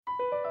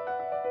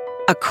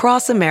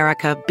Across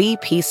America,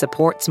 BP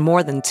supports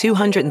more than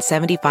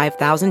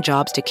 275,000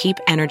 jobs to keep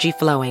energy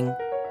flowing.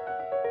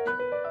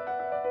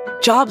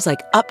 Jobs like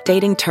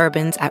updating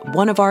turbines at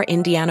one of our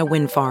Indiana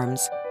wind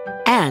farms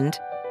and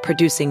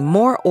producing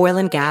more oil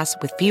and gas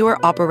with fewer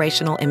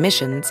operational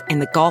emissions in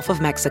the Gulf of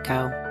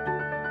Mexico.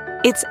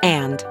 It's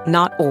and,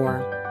 not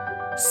or.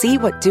 See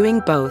what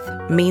doing both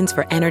means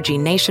for energy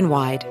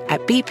nationwide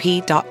at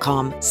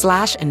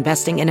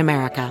bp.com/investing in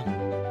America.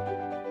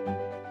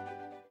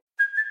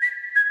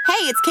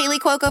 Hey, it's Kaylee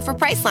Cuoco for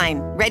Priceline.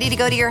 Ready to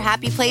go to your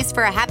happy place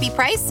for a happy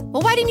price?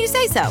 Well, why didn't you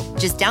say so?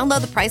 Just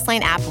download the Priceline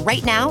app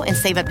right now and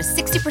save up to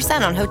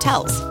 60% on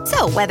hotels.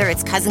 So whether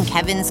it's Cousin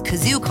Kevin's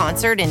Kazoo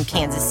Concert in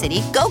Kansas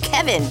City, go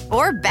Kevin,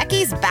 or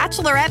Becky's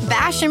Bachelorette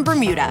Bash in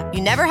Bermuda,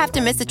 you never have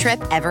to miss a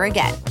trip ever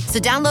again. So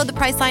download the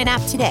Priceline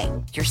app today.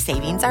 Your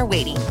savings are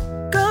waiting.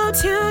 Go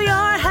to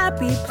your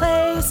happy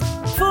place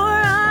for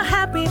a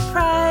happy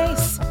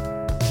price.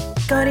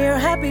 Go to your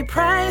happy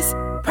price,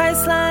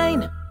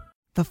 Priceline.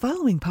 The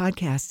following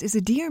podcast is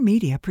a Dear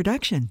Media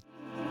production.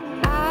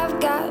 I've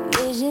got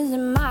visions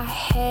in my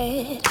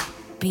head.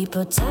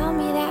 People tell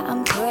me that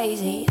I'm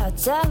crazy. I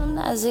tell them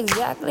that's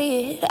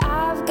exactly it.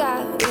 I've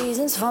got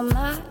reasons for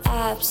my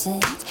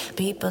absence.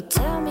 People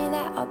tell me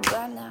that I'll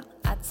burn out.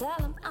 I tell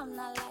them I'm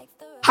not like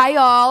the rest. Hi,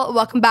 y'all.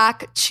 Welcome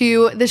back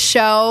to the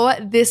show.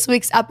 This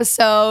week's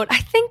episode, I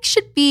think,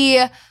 should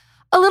be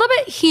a little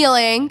bit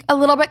healing, a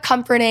little bit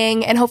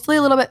comforting, and hopefully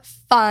a little bit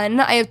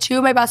fun. I have two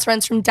of my best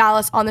friends from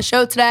Dallas on the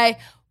show today.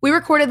 We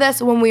recorded this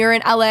when we were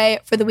in LA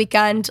for the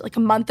weekend like a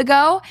month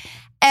ago.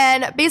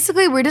 And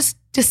basically, we're just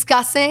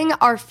discussing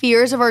our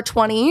fears of our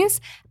 20s.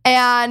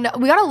 And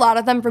we got a lot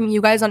of them from you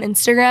guys on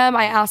Instagram.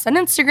 I asked on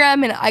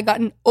Instagram and I got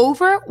an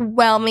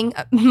overwhelming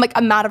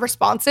amount of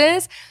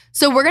responses.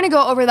 So we're going to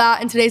go over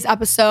that in today's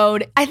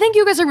episode. I think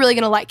you guys are really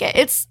going to like it.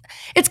 It's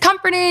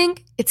comforting,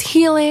 it's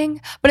healing,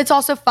 but it's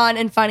also fun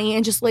and funny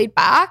and just laid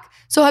back.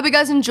 So I hope you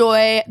guys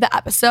enjoy the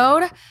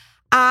episode.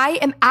 I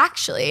am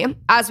actually,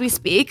 as we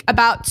speak,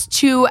 about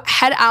to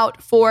head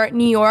out for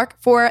New York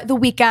for the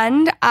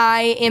weekend.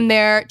 I am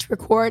there to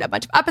record a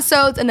bunch of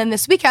episodes. And then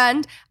this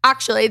weekend,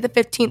 actually the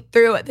 15th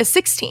through the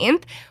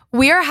 16th,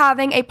 we are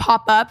having a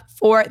pop-up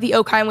for the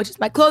Okine, which is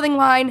my clothing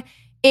line,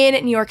 in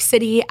New York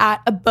City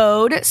at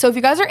Abode. So if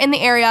you guys are in the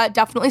area,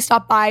 definitely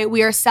stop by.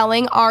 We are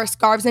selling our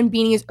scarves and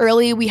beanies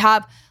early. We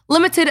have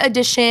limited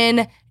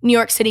edition New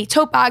York City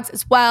tote bags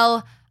as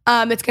well.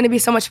 It's going to be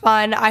so much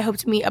fun. I hope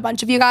to meet a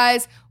bunch of you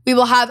guys. We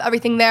will have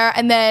everything there.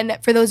 And then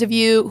for those of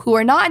you who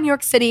are not in New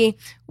York City,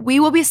 we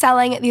will be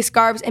selling these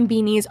scarves and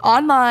beanies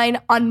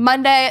online on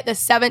Monday, the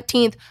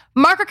 17th.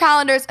 Mark your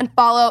calendars and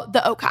follow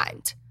the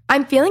Okind.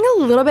 I'm feeling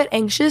a little bit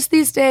anxious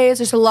these days.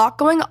 There's a lot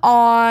going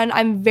on.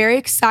 I'm very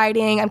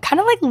exciting. I'm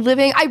kind of like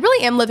I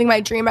really am living my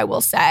dream, I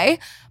will say.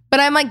 But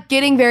I'm like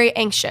getting very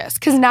anxious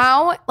because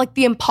now like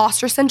the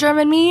imposter syndrome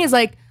in me is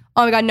like,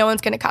 oh my God, no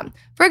one's going to come.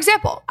 For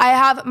example, I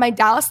have my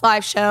Dallas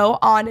live show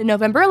on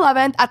November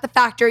 11th at the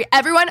Factory.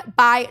 Everyone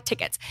buy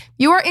tickets.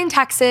 You are in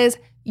Texas.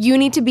 You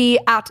need to be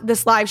at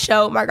this live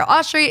show. Margot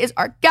Austrie is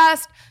our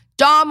guest.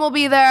 Dom will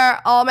be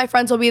there. All my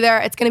friends will be there.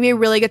 It's going to be a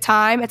really good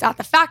time. It's at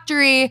the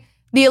Factory,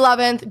 the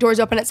 11th. Doors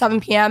open at 7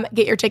 p.m.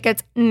 Get your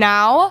tickets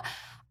now.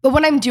 But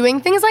when I'm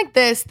doing things like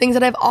this, things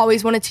that I've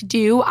always wanted to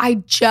do,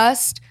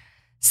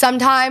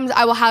 sometimes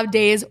I will have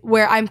days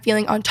where I'm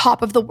feeling on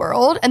top of the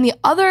world. And the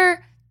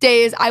other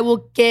days I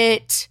will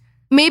get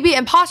maybe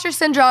imposter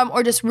syndrome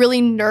or just really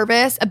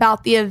nervous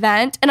about the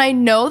event. And I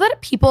know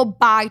that people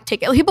buy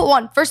tickets.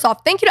 First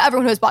off, thank you to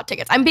everyone who has bought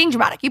tickets. I'm being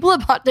dramatic. People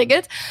have bought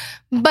tickets,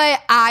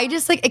 but I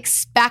just like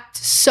expect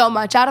so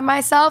much out of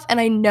myself.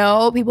 And I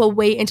know people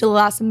wait until the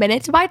last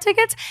minute to buy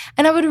tickets.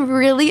 And I would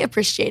really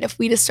appreciate if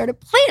we just started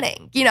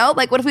planning,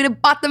 like what if we'd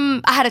have bought them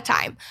ahead of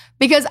time?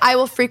 Because I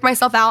will freak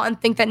myself out and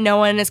think that no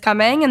one is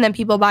coming and then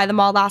people buy them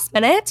all last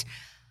minute.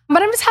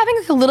 But I'm just having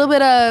like a little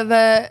bit of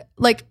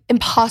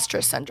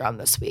imposter syndrome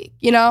this week,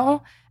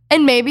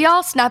 And maybe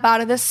I'll snap out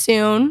of this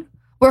soon.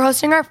 We're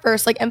hosting our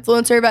first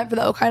influencer event for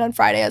the Okine on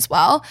Friday as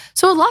well.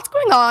 So a lot's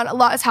going on, a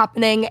lot is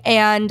happening,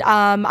 and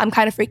I'm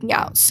kind of freaking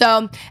out.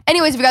 So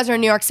anyways, if you guys are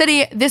in New York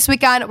City this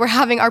weekend, we're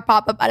having our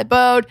pop-up at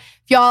Abode.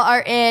 If y'all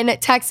are in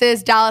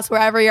Texas, Dallas,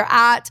 wherever you're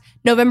at,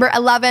 November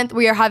 11th,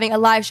 we are having a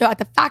live show at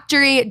the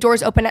Factory.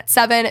 Doors open at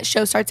 7,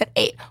 show starts at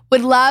 8.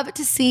 Would love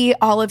to see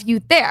all of you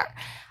there.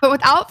 But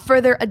without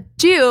further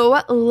ado,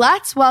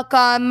 let's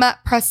welcome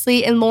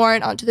Presley and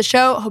Lauren onto the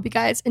show. Hope you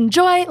guys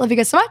enjoy. Love you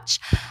guys so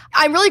much.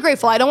 I'm really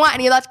grateful. I don't want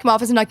any of that to come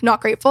off as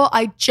not grateful.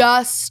 I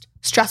just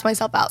stress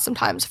myself out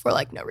sometimes for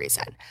no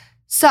reason.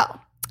 So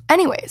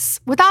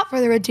anyways, without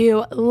further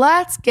ado,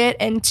 let's get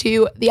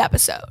into the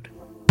episode.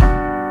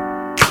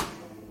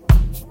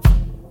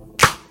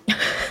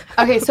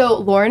 Okay, so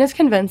Lauren is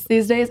convinced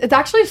these days. It's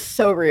actually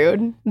so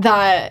rude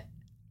that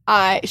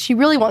she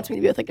really wants me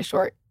to be with a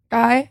short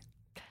guy.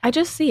 I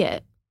just see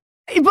it.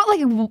 But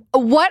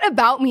what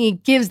about me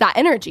gives that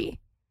energy?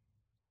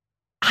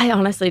 I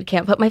honestly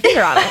can't put my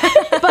finger on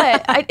it. But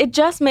what? It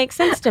just makes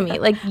sense to me.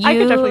 Like I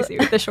could definitely see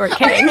with the short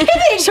king.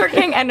 Short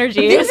king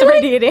energy is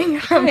radiating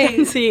from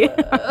Nancy.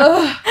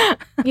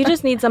 You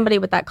just need somebody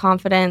with that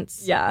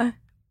confidence. Yeah.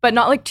 But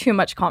not like too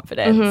much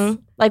confidence.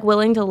 Mm-hmm. Like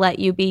willing to let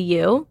you be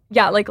you.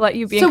 Yeah, like let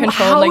you be in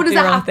control and like do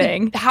your own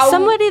thing.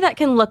 Somebody that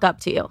can look up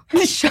to you.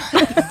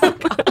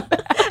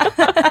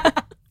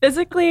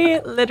 Physically,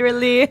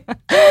 literally.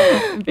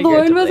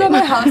 Lauren was at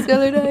my house the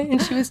other day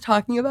and she was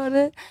talking about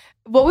it.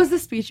 What was the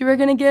speech you were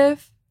going to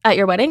give? At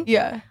your wedding?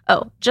 Yeah.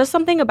 Oh, just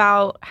something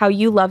about how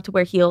you love to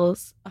wear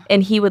heels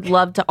and he would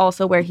love to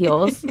also wear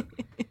heels.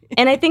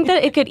 And I think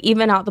that it could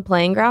even out the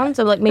playing ground.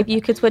 So like maybe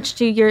you could switch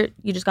to you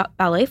just got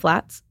ballet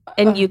flats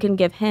and you can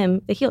give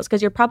him the heels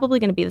because you're probably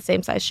going to be the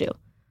same size shoe.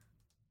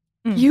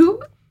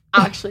 You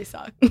actually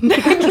suck.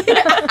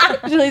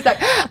 Actually suck.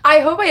 I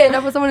hope I end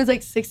up with someone who's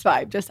like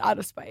 6'5", just out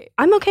of spite.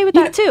 I'm okay with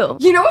that too.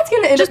 You know what's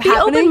going to end up happening?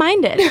 Just be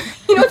open-minded.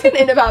 You know what's going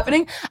to end up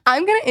happening?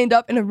 I'm going to end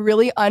up in a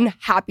really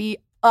unhappy,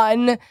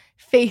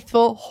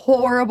 unfaithful,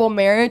 horrible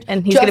marriage.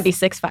 And he's going to be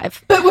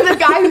 6'5". But with a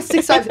guy who's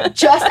 6'5",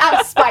 just out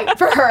of spite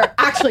for her.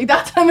 Actually,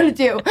 that's what I'm going to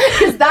do.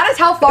 Because that is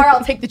how far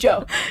I'll take the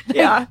joke.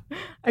 Yeah.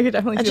 I could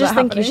definitely see that I just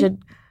think happening. you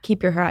should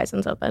keep your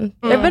horizons open.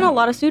 There have been a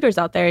lot of suitors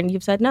out there and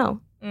you've said no.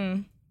 Yeah,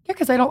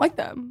 because I don't like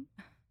them.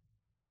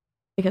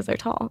 Because they're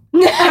tall.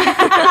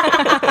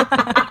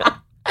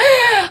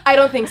 I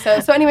don't think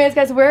so. So anyways,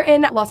 guys, we're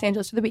in Los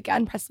Angeles for the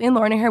weekend. Presley and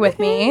Lauren are here with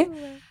me.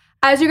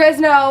 As you guys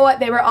know,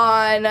 they were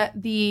on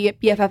the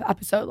BFF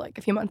episode like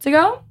a few months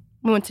ago.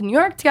 We went to New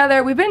York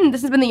together.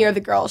 This has been the year of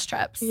the girls'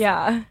 trips.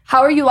 Yeah.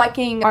 How are you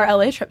liking our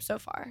LA trip so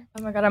far?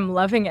 Oh my God, I'm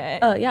loving it.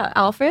 Oh, yeah.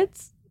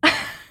 Alfred's?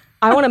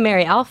 I want to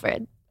marry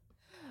Alfred.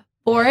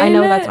 Lauren, I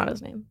know that's not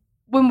his name.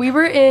 When we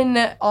were in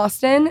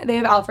Austin, they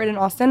have Alfred in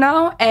Austin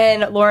now,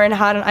 and Lauren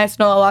had an iced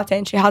vanilla latte,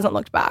 and she hasn't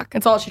looked back.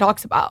 That's all she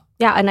talks about.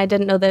 Yeah, and I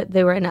didn't know that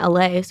they were in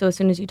LA, so as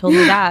soon as you told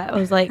me that, I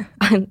was like,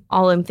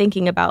 I'm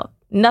thinking about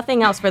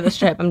nothing else for this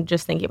trip. I'm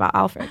just thinking about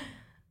Alfred.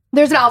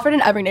 There's an Alfred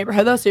in every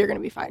neighborhood, though, so you're going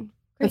to be fine.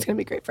 It's going to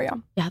be great for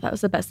you. Yeah, that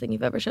was the best thing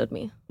you've ever showed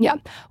me. Yeah.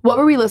 What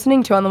were we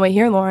listening to on the way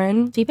here,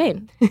 Lauren?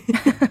 T-Pain.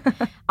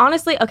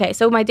 Honestly, okay,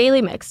 so my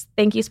daily mix,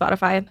 thank you,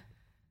 Spotify.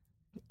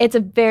 It's a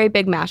very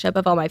big mashup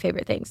of all my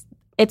favorite things.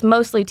 It's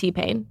mostly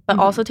T-Pain, but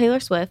also Taylor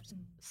Swift,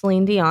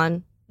 Celine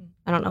Dion.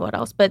 I don't know what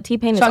else, but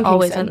T-Pain is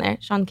always in there.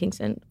 Sean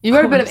Kingston. You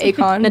got a bit of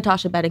Akon.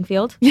 Natasha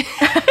Bedingfield.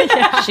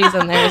 Yeah. She's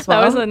in there as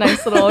well. That was a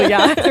nice little,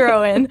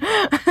 throw in.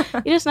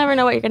 You just never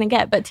know what you're going to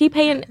get. But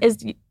T-Pain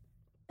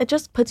it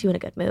just puts you in a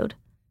good mood.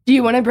 Do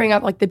you want to bring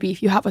up like the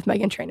beef you have with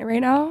Meghan Trainor right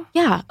now?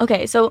 Yeah.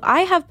 Okay. So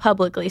I have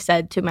publicly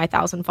said to my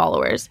 1,000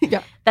 followers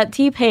that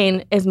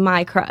T-Pain is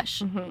my crush.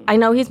 Mm-hmm. I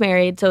know he's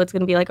married, so it's going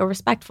to be like a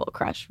respectful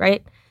crush,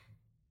 right?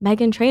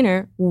 Meghan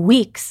Trainor,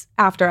 weeks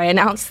after I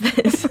announced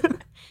this,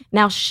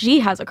 now she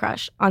has a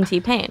crush on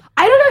T-Pain.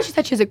 I don't know if she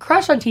said she has a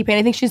crush on T-Pain.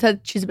 I think she said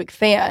she's a big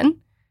fan.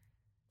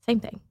 Same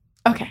thing.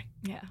 Okay.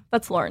 Yeah.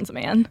 That's Lauren's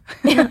man.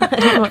 I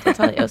don't know what to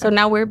tell you. So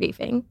now we're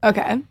beefing.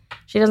 Okay.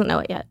 She doesn't know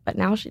it yet, but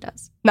now she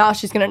does. Now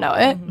she's going to know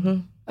it?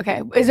 Mm-hmm.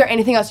 Okay. Is there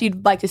anything else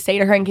you'd like to say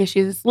to her in case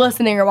she's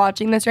listening or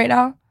watching this right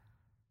now?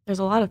 There's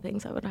a lot of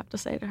things I would have to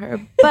say to her,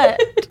 but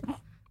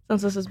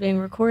since this is being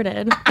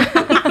recorded,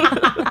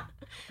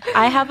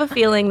 I have a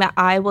feeling that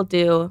I will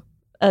do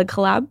a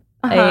collab,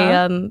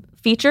 a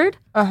featured.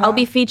 I'll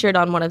be featured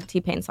on one of the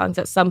T-Pain songs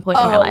at some point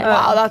in my life.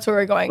 Wow, that's where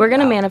we're going. We're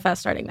going to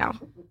manifest starting now.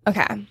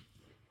 Okay.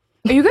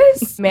 Are you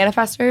guys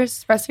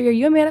manifestors? Presley, are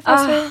you a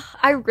manifestor?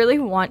 I really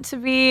want to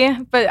be,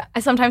 but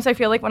sometimes I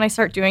feel like when I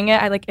start doing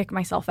it, I like ick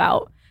myself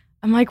out.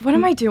 I'm like, what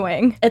am I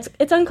doing?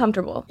 It's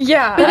uncomfortable.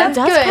 Yeah. But it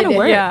does kind of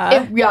work. Yeah.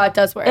 It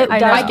does work. It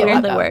does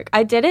weirdly work.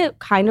 I did it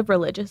kind of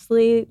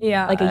religiously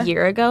like a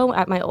year ago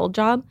at my old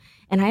job,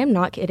 and I am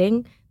not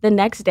kidding. The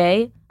next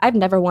day, I've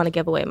never won a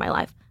giveaway in my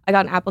life. I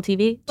got an Apple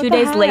TV. 2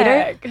 days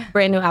later,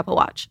 brand new Apple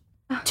Watch.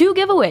 2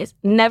 giveaways.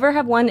 Never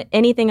have won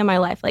anything in my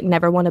life. Like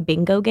never won a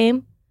bingo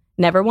game.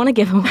 Never won a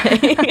giveaway.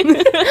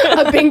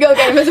 A bingo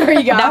game is where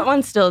you go. That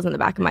one still is in the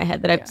back of my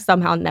head that I've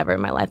somehow never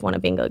in my life won a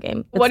bingo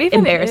game. It's what even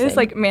embarrassing. is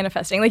like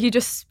manifesting? Like you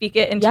just speak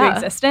it into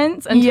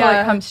existence until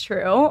it comes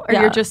true, or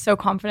you're just so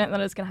confident that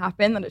it's gonna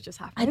happen that it just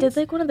happens. I did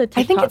like one of the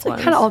TikTok I think it's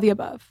like kind of all the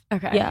above.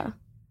 Okay. Yeah.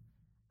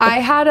 I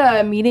had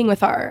a meeting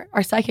with our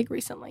psychic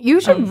recently.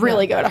 You should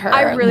really go to her.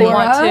 I really Laura.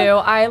 want to.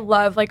 I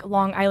love like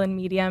Long Island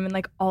Medium and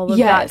like all of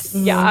that.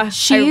 Yeah.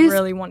 I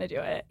really want to do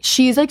it.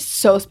 She's like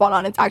so spot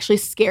on. It's actually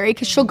scary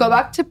because she'll go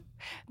back to.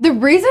 The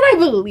reason I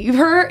believe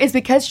her is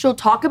because she'll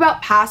talk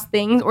about past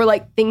things or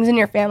like things in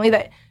your family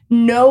that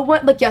no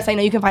one, like, yes, I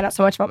know you can find out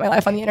so much about my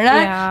life on the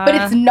internet, but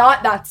it's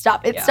not that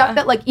stuff. It's stuff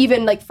that like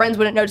even like friends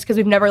wouldn't notice because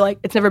we've never like,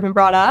 it's never been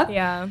brought up.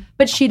 Yeah.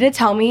 But she did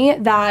tell me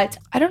that,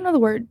 I don't know the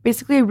word,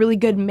 basically a really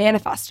good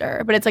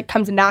manifester, but it's like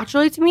comes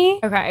naturally to me.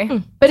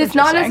 Okay. But it's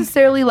not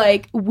necessarily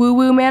like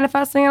woo-woo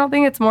manifesting, I don't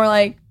think. It's more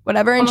like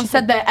whatever. And she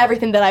said that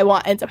everything that I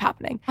want ends up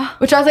happening,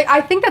 which I was like,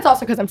 I think that's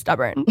also because I'm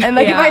stubborn. And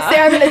like, if I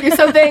say I'm going to do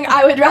something,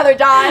 I would rather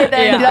die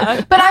than do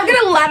that. But I'm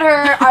going to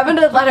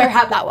let her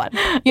have that one,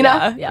 you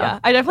know? Yeah.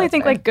 I definitely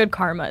think like good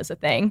karma is a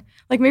thing.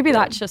 Like maybe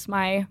that's just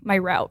my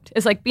route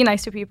is like be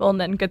nice to people and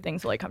then good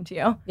things will like come to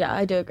you. Yeah,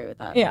 I do agree with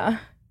that. Yeah.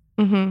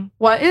 Mm-hmm.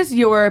 What is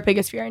your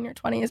biggest fear in your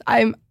 20s?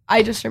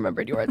 I just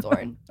remembered yours,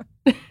 Lauren.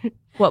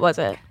 What was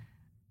it?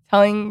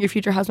 Telling your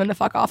future husband to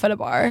fuck off at a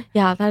bar.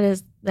 Yeah,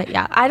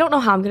 yeah. I don't know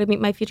how I'm going to meet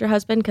my future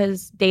husband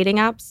because dating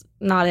apps,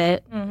 not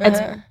it. Mm-hmm.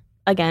 It's,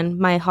 again,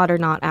 my hot or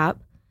not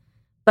app.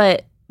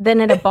 But then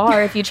at a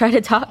bar, if you try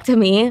to talk to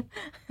me,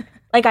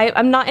 like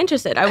I'm not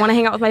interested. I want to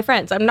hang out with my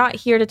friends. I'm not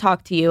here to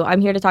talk to you. I'm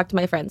here to talk to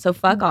my friends. So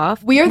fuck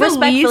off. We are the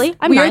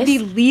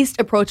nice. least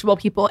approachable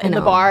people in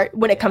the bar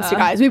when it comes to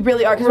guys. We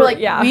really are because we're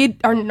like we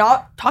are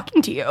not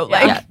talking to you.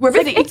 Like we're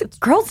busy. It's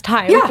girls'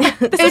 time. Yeah,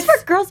 this is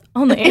for girls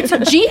only. It's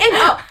G and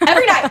O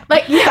every night.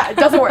 Like it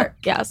doesn't work.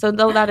 Yeah. So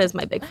though that is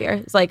my big fear.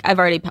 It's like I've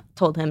already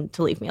told him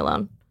to leave me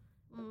alone.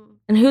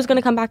 And who's going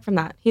to come back from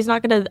that? He's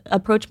not going to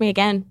approach me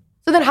again.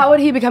 So then how would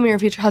he become your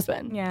future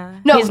husband? Yeah.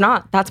 No, he's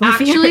not. That's my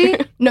fear.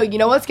 Actually, no, you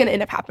know what's going to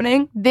end up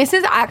happening? This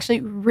is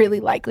actually really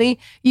likely.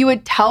 You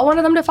would tell one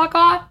of them to fuck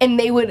off and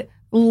they would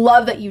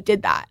love that you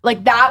did that.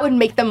 Like that would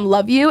make them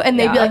love you and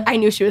they'd be like, I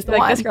knew she was the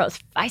one. This girl is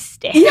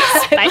feisty. Yeah.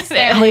 Feisty.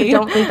 I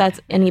don't think that's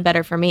any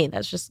better for me.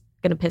 That's just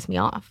going to piss me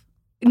off.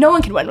 No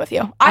one can win with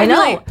you. I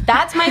know.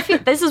 That's my fear.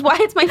 This is why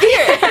it's my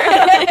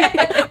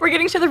fear. We're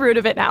getting to the root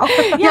of it now.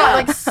 Yeah,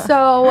 like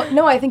so,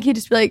 no, I think he'd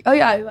just be like, oh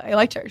yeah, I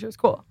liked her. She was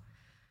cool.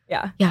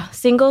 Yeah. Yeah.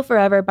 Single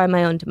forever by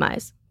my own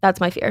demise. That's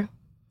my fear.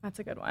 That's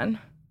a good one.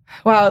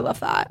 Wow, I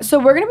love that. So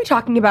we're going to be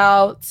talking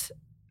about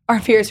our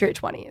fears for your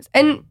 20s.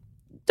 And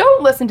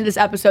don't listen to this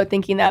episode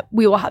thinking that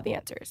we will have the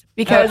answers.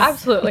 Because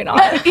absolutely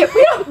not.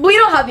 we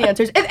don't have the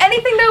answers. If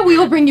anything, though, we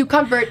will bring you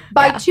comfort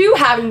by two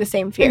having the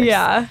same fears.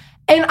 Yeah.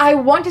 And I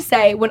want to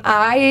say, when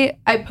I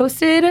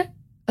posted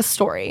a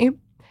story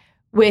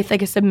with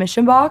like a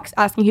submission box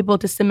asking people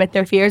to submit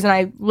their fears, and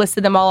I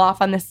listed them all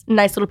off on this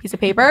nice little piece of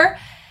paper.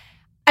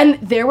 And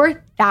there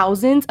were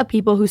thousands of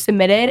people who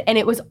submitted, and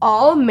it was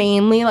all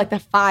mainly like the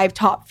 5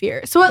 top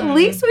fears. So at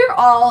least we were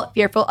all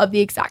fearful of the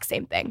exact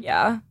same thing.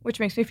 Yeah, which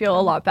makes me feel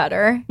a lot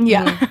better.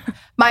 Yeah.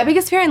 My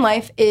biggest fear in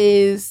life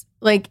is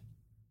like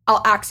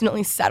I'll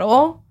accidentally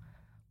settle,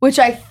 which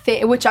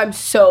I'm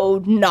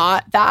so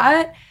not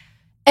that.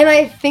 And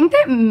I think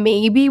that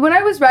maybe when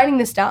I was writing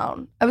this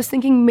down, I was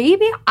thinking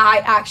maybe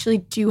I actually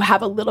do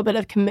have a little bit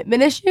of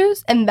commitment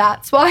issues. And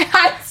that's why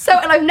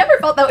and I've never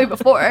felt that way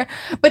before,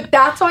 but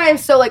that's why I'm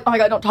so like, oh my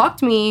God, don't talk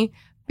to me.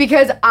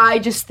 Because I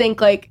just think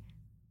like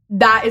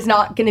that is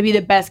not going to be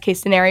the best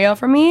case scenario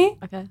for me.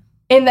 Okay.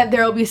 And that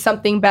there will be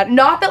something better.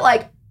 Not that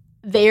like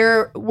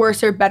they're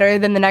worse or better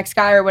than the next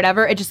guy or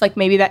whatever. It just like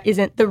maybe that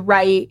isn't the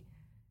right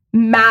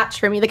match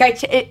for me. Like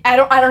I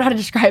don't know how to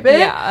describe it.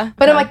 Yeah.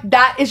 But I'm like,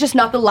 that is just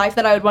not the life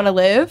that I would want to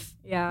live.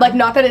 Yeah. Like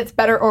not that it's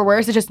better or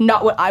worse. It's just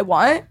not what I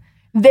want.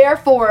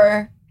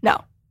 Therefore,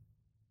 no.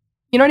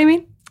 You know what I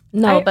mean?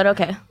 No, but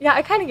okay. Yeah,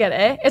 I kind of get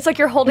it. It's like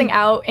you're holding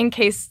out in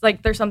case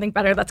like there's something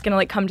better that's gonna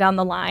like come down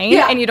the line,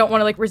 and you don't want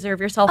to like reserve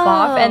yourself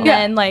off, and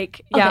then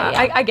like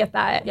I get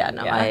that. Yeah,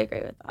 no, I agree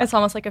with that. It's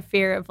almost like a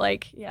fear of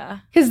like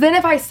because then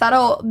if I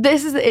settle,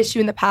 this is the issue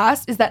in the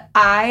past is that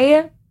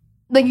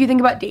like you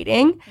think about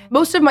dating,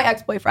 most of my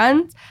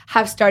ex-boyfriends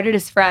have started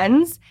as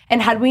friends,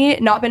 and had we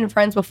not been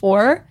friends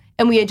before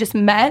and we had just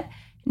met,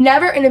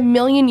 never in a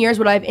million years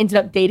would I have ended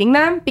up dating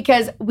them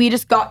because we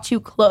just got too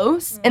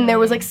close and there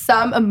was like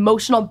some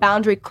emotional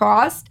boundary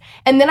crossed,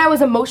 and then I was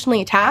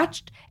emotionally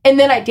attached and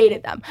then I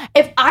dated them.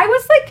 If I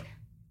was like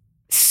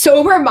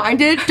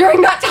sober-minded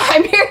during that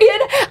time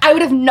period, I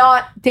would have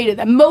not dated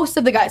them, most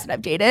of the guys that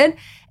I've dated.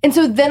 And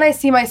so then I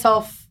see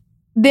myself,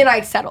 then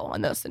I settle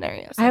in those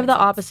scenarios. I have the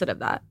opposite of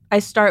that. I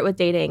start with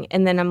dating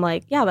and then I'm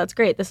like, yeah, that's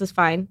great. This is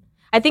fine.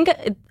 I think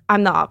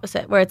I'm the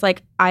opposite where it's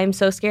like, I'm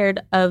so scared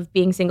of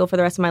being single for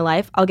the rest of my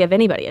life. I'll give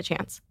anybody a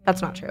chance.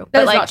 That's not true.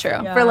 That's like, not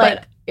true. For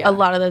like a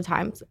lot of the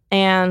times.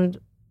 And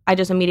I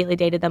just immediately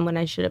dated them when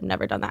I should have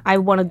never done that. I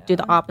want to do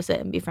the opposite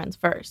and be friends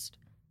first.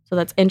 So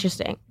that's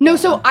interesting. No,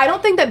 so I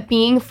don't think that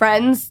being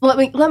friends, let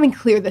me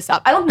clear this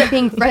up. I don't think that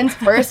being friends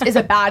first is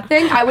a bad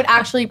thing. I would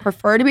actually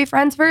prefer to be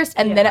friends first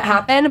and then it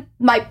happened.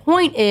 My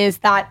point is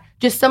that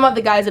just some of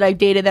the guys that I've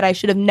dated that I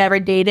should have never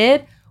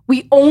dated,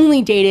 we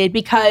only dated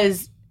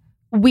because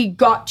we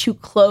got too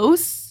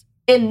close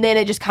and then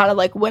it just kind of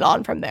like went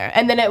on from there.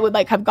 And then it would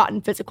like have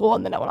gotten physical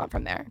and then it went on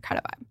from there kind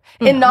of vibe.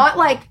 Mm-hmm. And not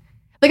like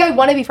I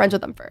want to be friends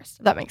with them first,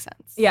 if that makes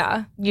sense.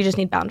 Yeah. You just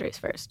need boundaries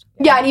first.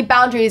 Yeah, I need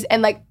boundaries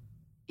and like,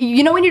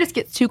 you know when you just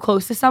get too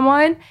close to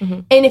someone,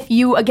 and if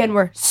you, again,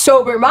 were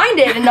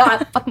sober-minded and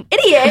not a fucking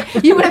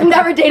idiot, you would have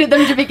never dated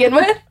them to begin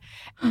with.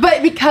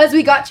 But because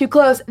we got too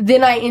close,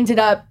 then I ended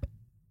up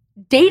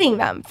dating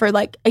them for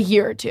like a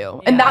year or two. Yeah.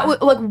 And that was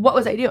like, what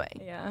was I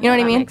doing? Yeah. You know what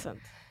I mean? Makes sense.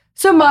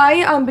 So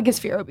my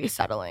biggest fear would be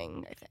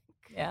settling, I think.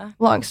 Yeah.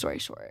 Long story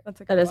short.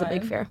 That is a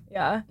big fear.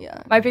 Yeah.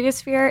 Yeah. My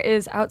biggest fear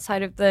is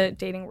outside of the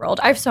dating world.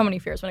 I have so many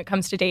fears when it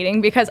comes to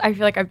dating because I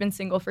feel like I've been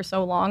single for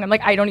so long. I'm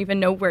like, I don't even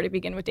know where to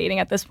begin with dating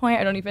at this point.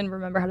 I don't even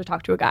remember how to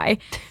talk to a guy.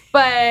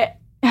 But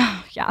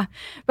yeah.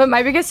 But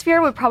my biggest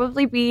fear would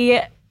probably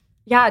be,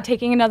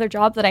 taking another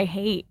job that I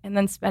hate and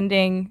then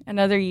spending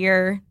another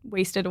year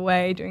wasted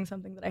away doing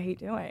something that I hate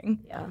doing.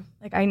 Yeah.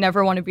 Like, I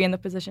never want to be in the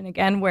position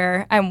again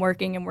where I'm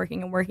working and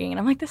working and working. And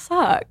I'm like, this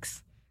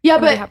sucks. Yeah,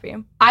 I'm but really happy.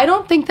 I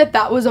don't think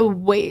that was a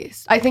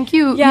waste. I think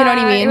you know what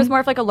I mean? It was more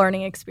of like a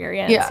learning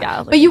experience.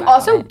 Yeah. But you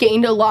also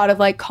gained a lot of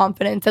like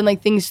confidence and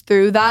like things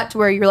through that to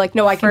where you're like,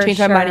 no, I can change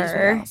my mind as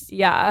well.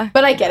 Yeah.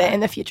 But I get it. In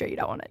the future, you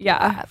don't want to.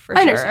 Yeah, for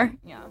I sure. understand.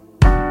 Yeah.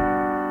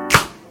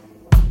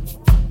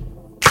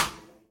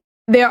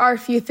 There are a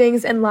few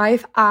things in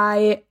life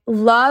I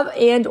love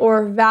and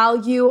or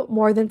value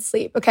more than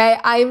sleep, okay?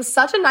 I am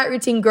such a night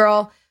routine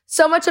girl.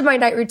 So much of my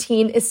night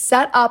routine is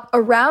set up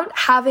around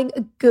having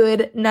a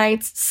good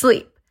night's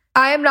sleep.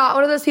 I am not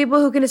one of those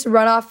people who can just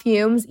run off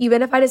fumes.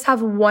 Even if I just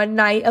have one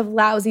night of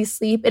lousy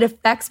sleep, it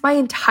affects my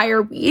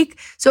entire week.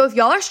 So if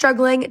y'all are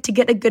struggling to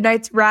get a good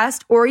night's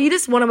rest, or you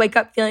just want to wake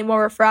up feeling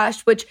more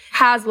refreshed, which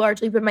has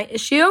largely been my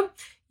issue,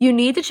 you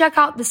need to check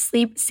out the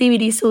sleep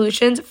CBD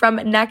solutions from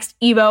Next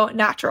Evo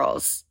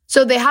Naturals.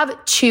 So they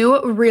have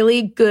 2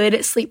 really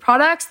good sleep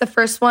products. The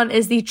first one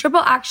is the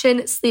Triple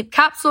Action Sleep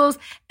Capsules,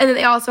 and then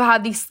they also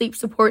have the Sleep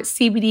Support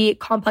CBD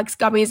Complex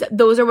Gummies.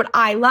 Those are what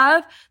I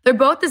love. They're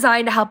both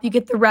designed to help you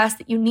get the rest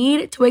that you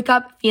need to wake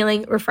up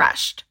feeling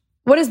refreshed.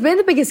 What has been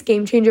the biggest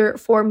game changer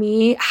for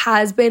me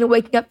has been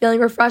waking up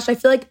feeling refreshed. I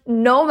feel like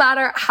no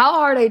matter how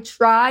hard I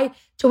try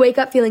to wake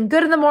up feeling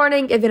good in the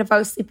morning, even if I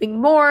was sleeping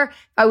more, if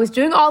I was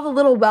doing all the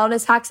little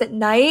wellness hacks at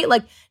night,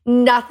 like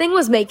nothing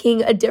was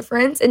making a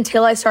difference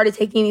until I started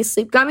taking these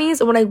sleep gummies.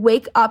 And when I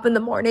wake up in the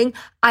morning,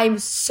 I'm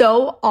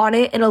so on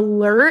it and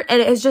alert,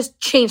 and it has just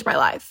changed my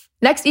life.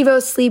 Next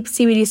Evo Sleep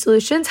CBD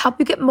solutions help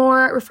you get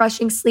more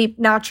refreshing sleep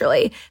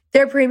naturally.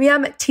 Their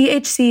premium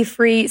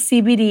THC-free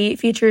CBD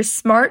features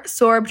smart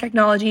sorb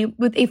technology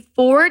with a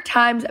 4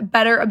 times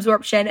better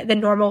absorption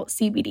than normal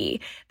CBD.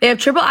 They have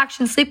triple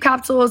action sleep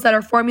capsules that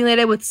are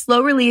formulated with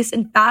slow release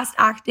and fast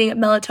acting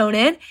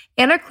melatonin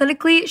and are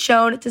clinically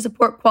shown to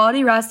support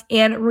quality rest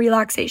and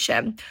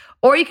relaxation.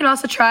 Or you can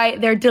also try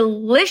their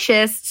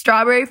delicious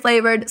strawberry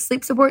flavored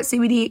Sleep Support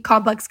CBD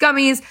complex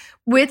gummies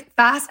with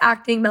fast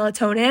acting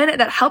melatonin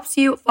that helps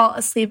you fall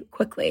asleep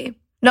quickly.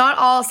 Not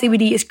all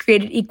CBD is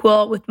created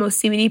equal with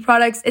most CBD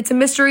products. It's a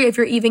mystery if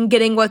you're even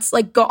getting what's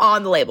like go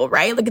on the label,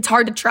 right? Like it's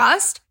hard to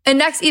trust. And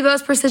Next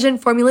Evo's precision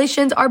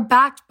formulations are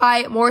backed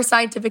by more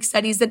scientific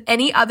studies than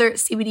any other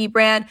CBD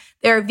brand.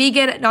 They're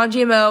vegan,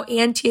 non-GMO,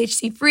 and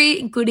THC-free,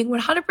 including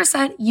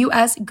 100%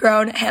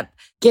 US-grown hemp.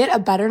 Get a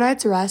better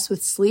night's rest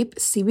with sleep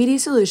CBD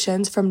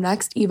solutions from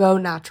Next Evo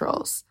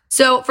Naturals.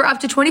 So for up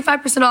to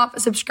 25% off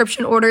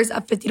subscription orders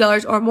of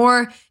 $50 or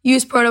more,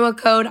 use promo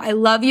code I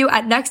love you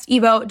at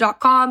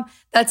nextevo.com.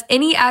 That's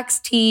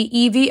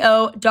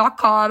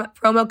NEXTEVO.com,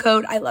 promo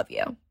code I love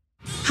you.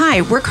 Hi,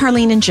 we're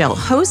Carlene and Jill,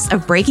 hosts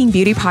of Breaking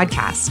Beauty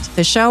Podcast,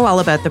 the show all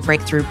about the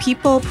breakthrough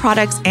people,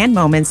 products, and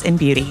moments in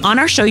beauty. On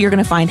our show, you're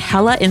going to find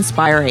hella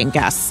inspiring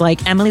guests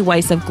like Emily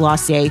Weiss of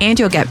Glossier, and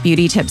you'll get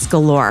beauty tips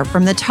galore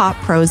from the top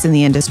pros in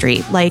the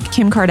industry, like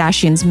Kim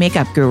Kardashian's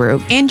makeup guru.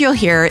 And you'll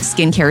hear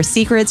skincare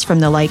secrets from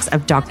the likes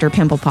of Dr.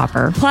 Pimple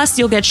Popper. Plus,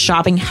 you'll get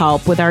shopping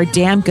help with our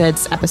Damn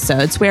Goods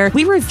episodes, where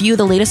we review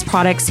the latest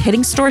products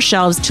hitting store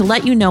shelves to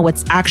let you know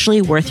what's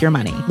actually worth your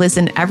money.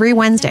 Listen every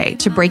Wednesday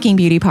to Breaking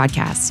Beauty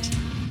Podcast.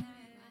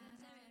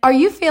 Are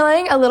you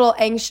feeling a little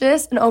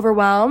anxious and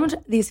overwhelmed?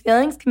 These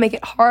feelings can make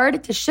it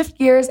hard to shift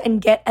gears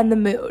and get in the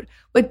mood.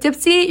 With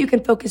Dipsy, you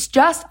can focus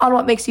just on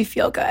what makes you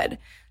feel good.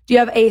 Do you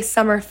have a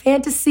summer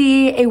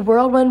fantasy, a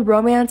whirlwind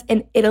romance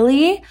in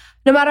Italy?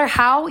 No matter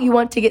how you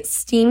want to get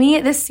steamy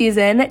this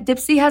season,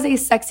 Dipsy has a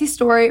sexy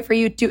story for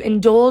you to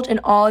indulge in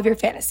all of your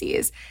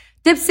fantasies.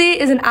 Dipsy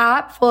is an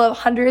app full of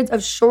hundreds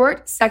of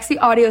short, sexy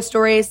audio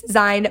stories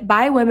designed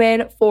by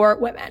women for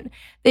women.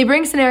 They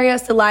bring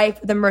scenarios to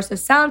life with immersive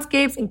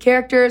soundscapes and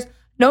characters,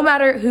 no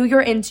matter who you're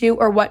into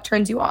or what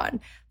turns you on.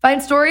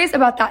 Find stories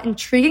about that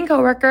intriguing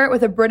coworker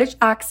with a British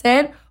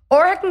accent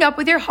or hooking up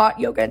with your hot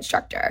yoga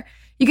instructor.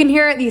 You can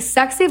hear the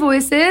sexy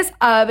voices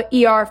of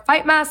ER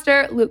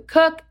Fightmaster, Luke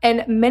Cook,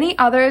 and many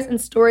others in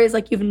stories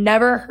like you've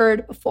never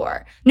heard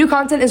before. New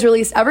content is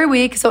released every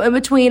week, so in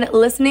between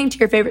listening to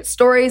your favorite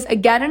stories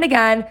again and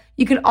again,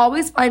 you can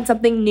always find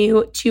something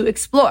new to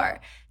explore.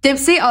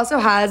 Dipsy also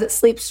has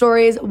sleep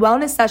stories,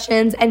 wellness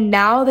sessions, and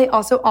now they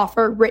also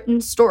offer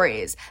written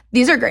stories.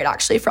 These are great,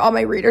 actually, for all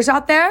my readers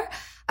out there.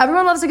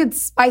 Everyone loves a good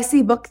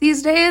spicy book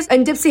these days,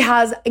 and Dipsy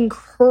has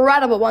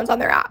incredible ones on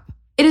their app.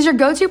 It is your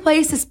go-to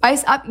place to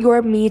spice up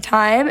your me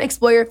time,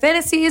 explore your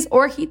fantasies,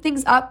 or heat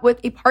things up with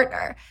a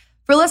partner.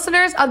 For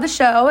listeners of the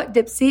show,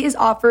 Dipsy is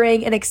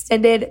offering an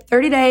extended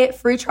 30-day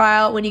free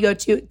trial when you go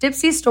to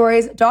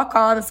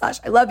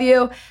dipsystories.com/I love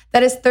you.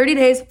 That is 30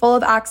 days full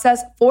of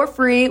access for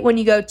free when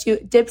you go to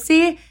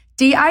Dipsy,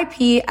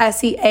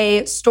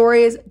 DIPSEA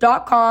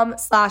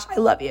stories.com/I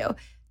love you.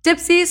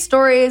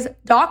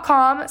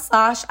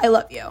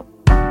 dipsystories.com/I-love-you.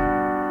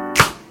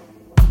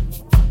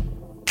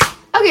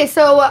 Okay,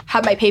 so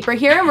have my paper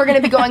here, and we're going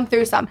to be going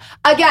through some.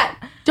 Again,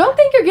 don't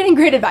think you're getting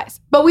great advice,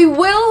 but we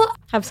will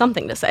Have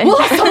something to say.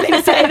 We'll have something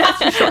to say,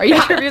 that's for sure. Yeah.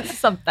 Contribute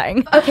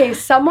something. Okay,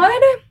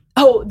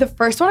 the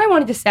first one I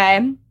wanted to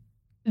say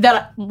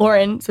that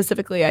Lauren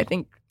specifically, I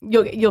think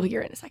you'll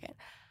hear in a second.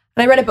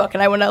 And I read a book,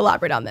 and I want to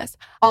elaborate on this.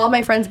 All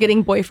my friends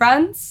getting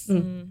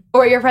boyfriends,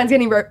 or your friends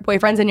getting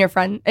boyfriends,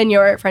 and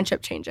your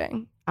friendship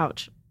changing.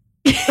 Ouch.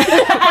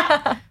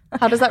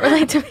 How does that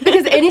relate to me?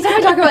 Because anytime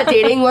I talk about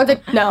dating, Lauren's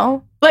like,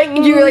 no. Like,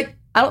 you're like,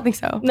 I don't think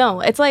so. No,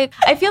 it's like,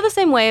 I feel the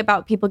same way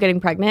about people getting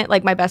pregnant.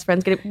 Like my best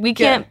friends we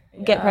can't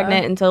get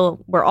pregnant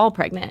until we're all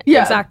pregnant.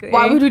 Yeah, exactly.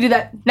 Why would we do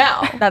that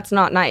now? That's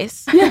not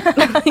nice.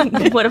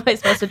 Like, what am I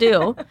supposed to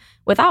do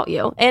without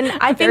you? And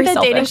I think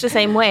that dating's the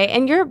same way.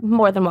 And you're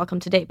more than welcome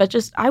to date, but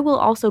just, I will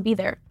also be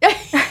there.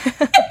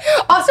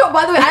 Also,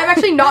 by the way, I'm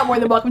actually not more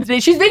than welcome to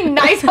date. She's being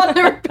nice on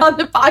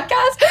the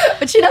podcast,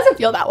 but she doesn't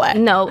feel that way.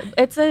 No,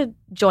 it's a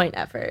joint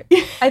effort.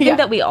 I think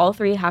that we all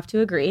three have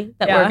to agree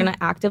that we're going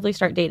to actively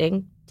start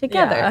dating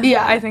together.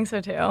 Yeah, I think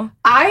so too.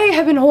 I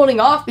have been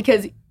holding off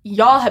because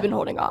y'all have been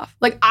holding off.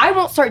 Like, I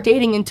won't start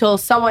dating until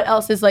someone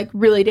else is like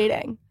really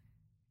dating.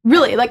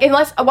 Really, like,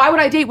 why would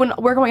I date when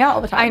we're going out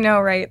all the time? I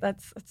know, right?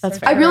 That's so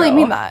fair. I really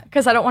mean that.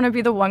 Because I don't want to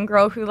be the one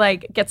girl who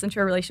like gets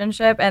into a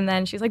relationship and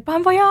then she's like,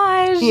 bon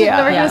voyage, yeah,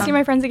 never gonna see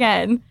my friends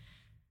again.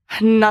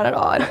 Not at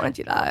all. I don't want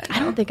to do that. I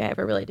don't think I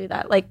ever really do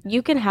that. Like,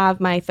 you can have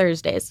my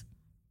Thursdays.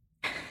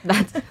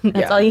 That's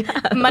all you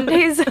have.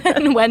 Mondays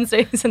and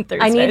Wednesdays and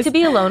Thursdays. I need to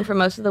be alone for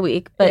most of the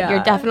week, but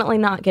you're definitely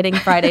not getting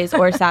Fridays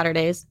or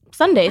Saturdays.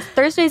 Sundays,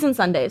 Thursdays and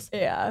Sundays.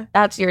 Yeah.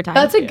 That's your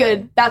time.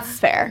 That's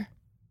fair.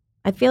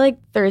 I feel like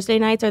Thursday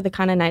nights are the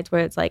kind of nights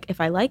where it's like, if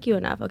I like you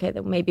enough, okay,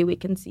 then maybe we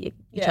can see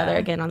each other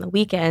again on the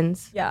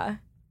weekends. Yeah.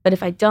 But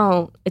if I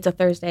don't, it's a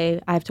Thursday,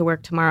 I have to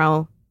work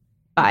tomorrow.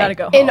 Bye. Gotta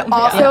go home. And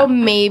also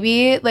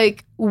maybe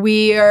like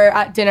we are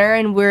at dinner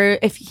and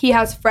if he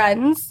has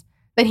friends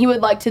that he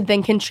would like to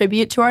then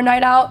contribute to our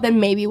night out, then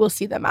maybe we'll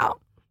see them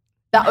out.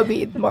 That would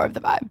be more of the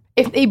vibe.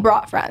 If they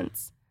brought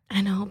friends.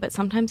 I know, but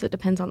sometimes it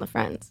depends on the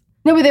friends.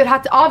 No, but they would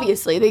have to,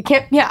 obviously. They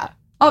can't,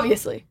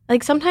 obviously.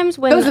 Like sometimes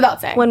goes without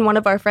saying. When one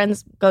of our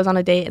friends goes on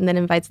a date and then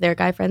invites their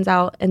guy friends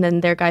out, and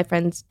then their guy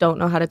friends don't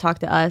know how to talk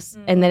to us,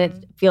 and then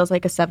it feels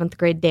like a 7th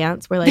grade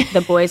dance where like the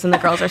boys and the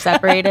girls are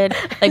separated.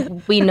 Like,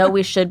 we know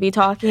we should be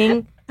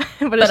talking,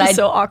 but it's just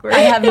so awkward. I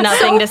have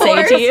nothing to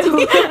say to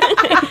you.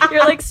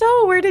 You're like,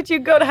 so where did you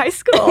go to high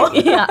school?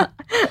 Yeah.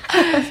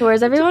 So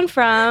where's everyone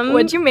from?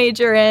 What'd you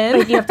major in?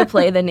 Like, you have to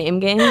play the name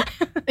game.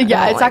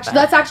 Yeah,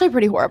 that's actually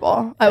pretty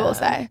horrible, I will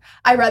say.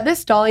 I read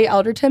this Dolly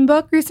Alderton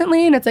book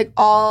recently, and it's like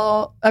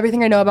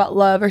everything I know about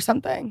love or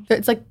something.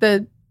 It's like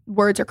the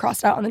words are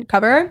crossed out on the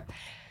cover.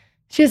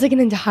 She has like an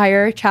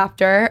entire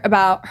chapter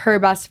about her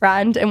best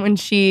friend and when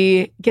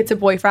she gets a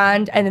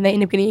boyfriend and then they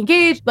end up getting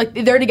engaged. Like,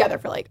 they're together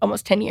for like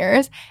almost 10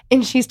 years.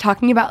 And she's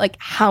talking about like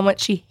how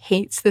much she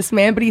hates this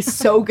man, but he's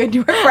so good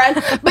to her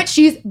friend. But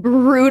she's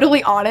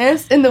brutally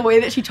honest in the way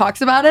that she talks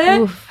about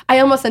it. Oof. I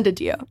almost sent it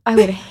to you. I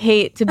would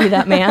hate to be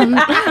that man.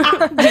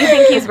 Do you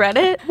think he's read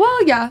it?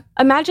 Well, yeah.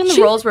 Imagine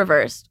the roles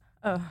reversed.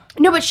 Oh.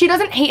 No, but she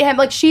doesn't hate him.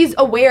 Like, she's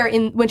aware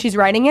when she's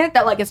writing it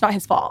that like it's not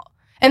his fault.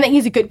 And that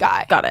he's a good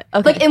guy. Got it.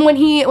 Okay. Like, and when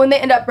they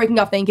end up breaking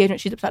off the engagement,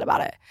 she's upset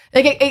about it.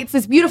 Like, it's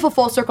this beautiful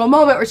full circle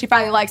moment where she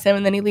finally likes him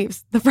and then he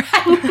leaves the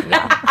friend.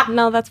 Yeah.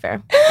 No, that's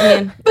fair. I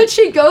mean, but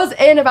she goes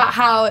in about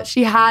how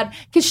she had,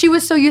 because she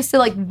was so used to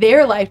like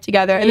their life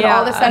together, and then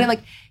all of a sudden,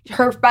 like,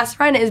 her best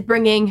friend is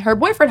bringing her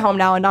boyfriend home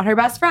now and not her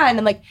best friend,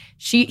 and like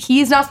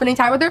he's now spending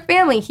time with her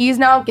family. He's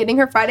now getting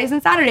her Fridays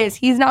and Saturdays.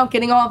 He's now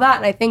getting all of that,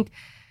 and I think,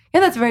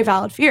 that's a very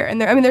valid fear. And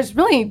there's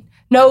really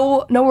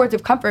no words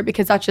of comfort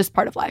because that's just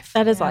part of life.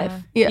 That is life.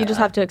 Yeah. You just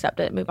have to accept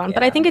it and move on. Yeah.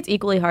 But I think it's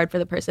equally hard for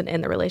the person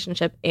in the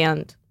relationship.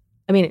 And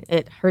I mean,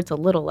 it hurts a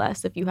little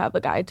less if you have a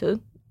guy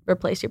to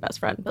replace your best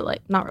friend, but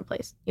like not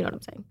replace. You know what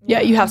I'm saying? Yeah,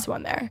 you have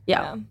someone there.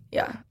 Yeah.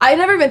 I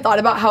never even thought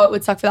about how it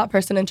would suck for that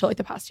person until like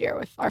the past year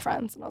with our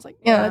friends. And I was like,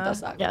 that does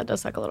suck. Yeah, it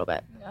does suck a little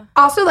bit. Yeah.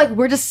 Also, like,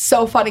 we're just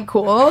so fun and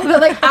cool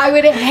that like I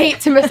would hate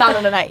to miss out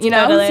on a night, you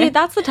know? Totally. See,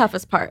 that's the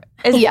toughest part.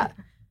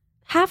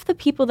 Half the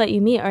people that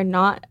you meet are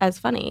not as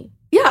funny.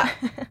 Yeah.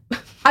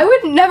 I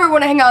would never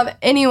want to hang out with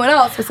anyone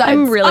else besides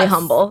I'm really us.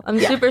 Humble. I'm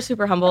super,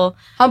 super humble.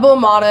 Humble,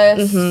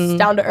 modest,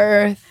 down to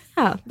earth.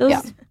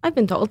 Yeah, I've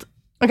been told.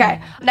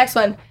 Okay, next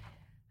one.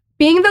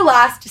 Being the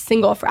last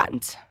single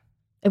friend.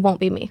 It won't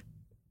be me.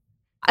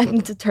 I'm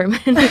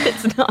determined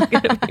it's not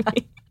going to be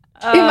me.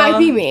 It might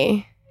be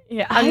me.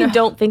 Yeah, I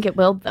don't think it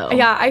will, though.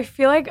 Yeah, I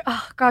feel like,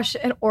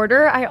 in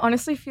order, I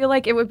honestly feel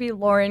like it would be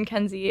Lauren,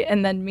 Kenzie,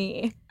 and then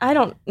me. I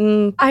don't.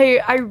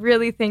 I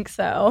really think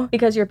so.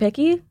 Because you're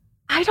picky?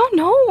 I don't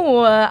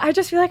know. I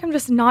just feel like I'm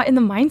just not in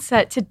the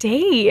mindset to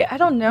date. I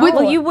don't know.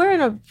 Well, you were in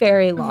a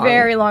very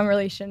long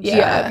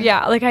relationship.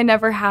 Yeah. Like, I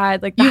never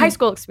had like the high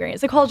school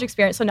experience, the college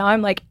experience. So now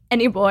I'm like,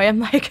 any boy, I'm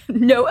like,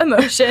 no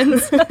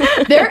emotions.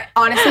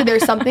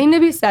 There's something to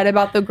be said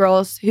about the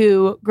girls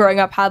who growing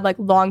up had like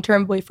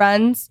long-term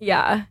boyfriends.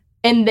 Yeah.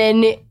 and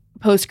then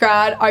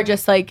post-grad are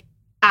just like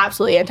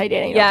absolutely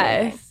anti-dating.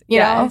 Yes. You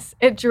know?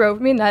 It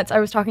drove me nuts. I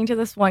was talking to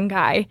this one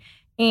guy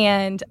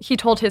and he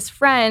told his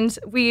friend,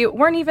 we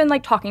weren't even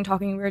like talking.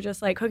 We were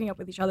just like hooking up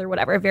with each other,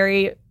 whatever.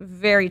 Very,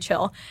 very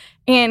chill.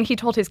 And he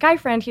told his guy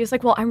friend, he was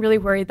like, well, I'm really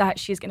worried that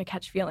she's going to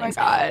catch feelings.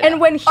 Oh my God.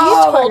 And when he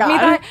told me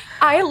that,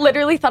 I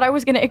literally thought I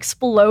was going to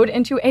explode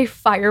into a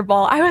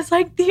fireball. I was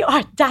like, the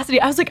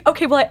audacity. I was like,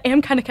 okay, well, I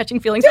am kind of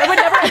catching feelings. I would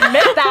never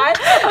admit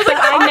that. I was like,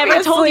 I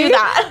never told you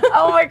that.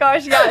 Oh my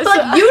gosh, yes.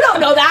 Like, you don't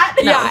know that.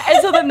 Yeah.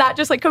 And so then that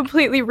just like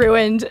completely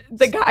ruined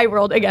the guy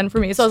world again for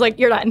me. So I was like,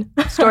 you're done.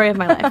 Story of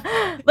my life.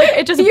 Like,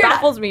 it just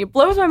baffles me,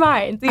 blows my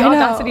mind, the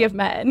audacity of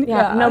men.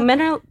 Yeah. No,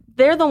 men are,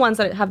 they're the ones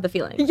that have the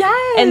feelings.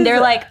 Yes. And they're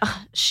like,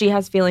 she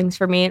has feelings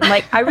for me. And I'm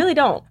like, I really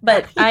don't,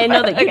 but I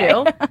know that you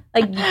do.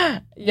 Like,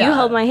 you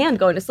held my hand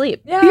going to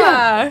sleep.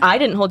 Yeah. I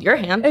didn't hold your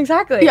hand.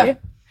 Exactly. Yeah.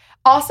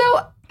 Also,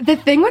 the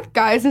thing with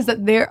guys is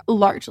that they're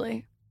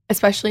largely,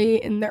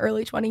 especially in their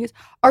early 20s,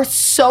 are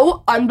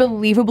so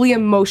unbelievably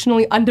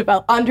emotionally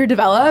underdeveloped.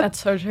 That's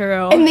so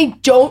true. And they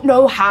don't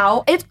know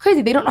how. It's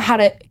crazy. They don't know how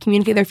to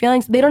communicate their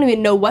feelings. They don't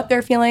even know what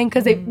they're feeling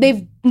because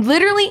they've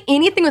literally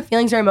anything with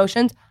feelings or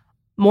emotions,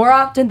 more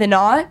often than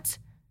not,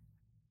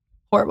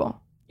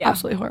 horrible. Yeah.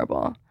 Absolutely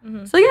horrible.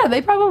 Mm-hmm. So yeah,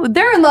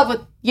 they're in love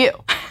with you.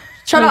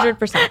 Shut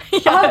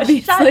 100%.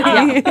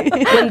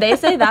 Obviously. When they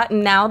say that,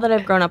 now that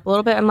I've grown up a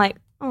little bit, I'm like,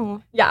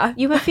 oh, yeah,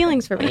 you have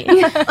feelings for me.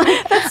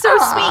 That's so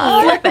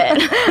sweet. Flip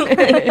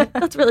it.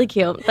 That's really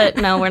cute. But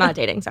no, we're not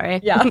dating. Sorry.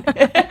 Yeah.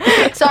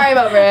 Sorry, I'm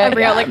over it. I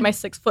bring out like my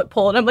 6-foot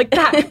pole and I'm like,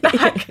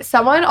 back.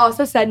 Someone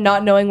also said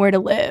not knowing where to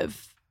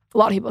live. A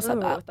lot of people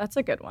said that. That's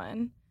a good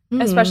one.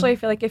 Especially I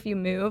feel like if you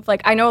move,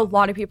 like I know a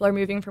lot of people are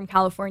moving from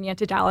California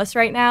to Dallas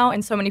right now,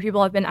 and so many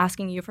people have been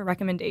asking you for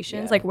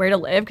recommendations, like where to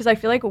live, because I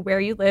feel like where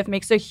you live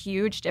makes a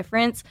huge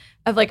difference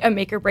of like a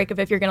make or break of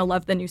if you're gonna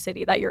love the new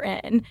city that you're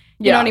in.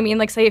 You know what I mean?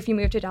 Like say if you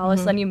move to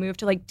Dallas, then you move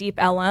to like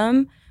Deep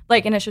Ellum,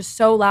 like and it's just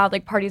so loud,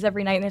 like parties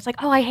every night, and it's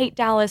like, oh, I hate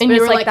Dallas, and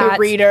you're like a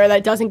reader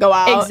that doesn't go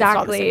out.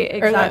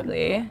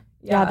 Exactly.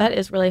 Yeah, that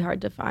is really hard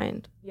to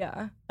find.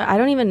 Yeah, I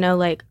don't even know.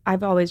 Like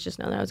I've always just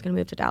known that I was gonna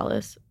move to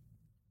Dallas.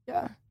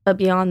 Yeah. But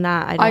beyond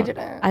that, I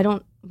didn't. I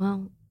don't,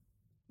 well,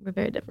 we're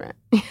very different.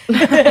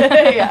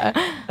 Yeah.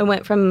 I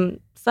went from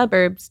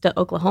suburbs to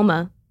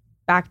Oklahoma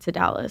back to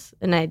Dallas,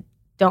 and I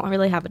don't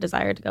really have a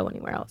desire to go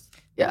anywhere else.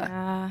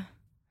 Yeah.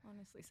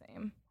 Honestly,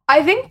 same.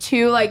 I think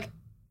too, like,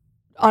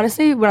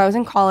 honestly, when I was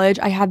in college,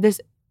 I had this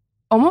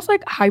almost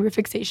like hyper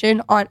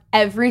fixation on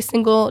every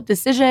single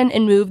decision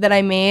and move that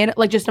I made,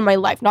 like just in my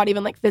life, not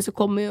even like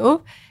physical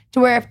move, to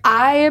where if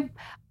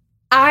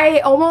I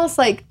almost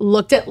like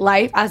looked at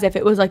life as if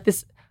it was like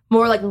this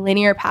more like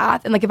linear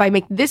path. And like if I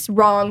make this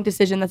wrong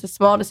decision, that's a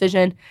small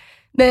decision,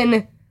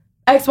 then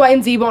X, Y,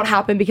 and Z won't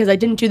happen because I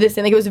didn't do this.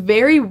 And like it was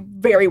very,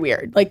 very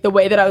weird, like the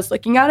way that I was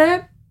looking at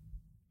it.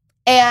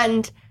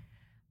 And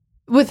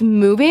with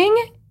moving,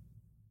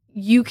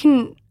 you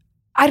can,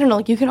 I don't know,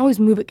 like you can always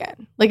move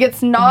again. Like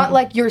it's not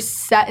like you're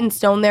set in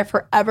stone there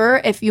forever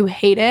if you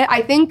hate it.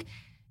 I think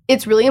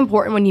it's really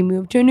important when you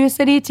move to a new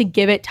city to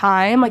give it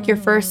time, like your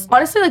first,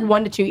 honestly, like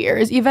 1 to 2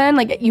 years even.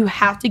 Like you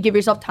have to give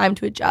yourself time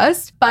to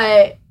adjust.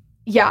 But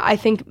yeah, I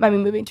think,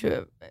 moving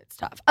to it's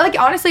tough. Like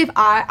honestly, if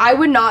I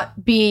would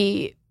not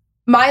be,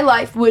 my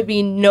life would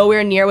be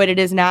nowhere near what it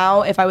is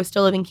now if I was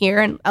still living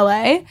here in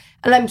LA.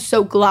 And I'm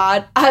so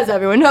glad, as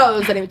everyone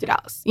knows, that I moved to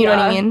Dallas. You know what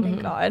I mean?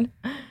 Thank God.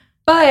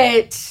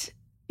 But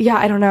yeah,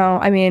 I don't know.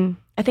 I mean,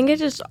 I think it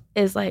just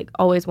is like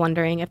always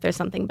wondering if there's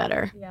something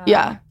better.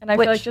 Yeah. And I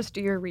feel like just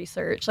do your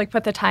research, like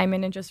put the time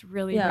in and just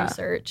really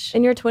research.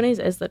 In your 20s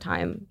is the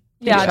time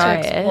to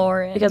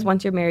explore it. Because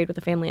once you're married with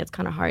a family, it's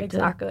kind of hard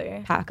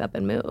to pack up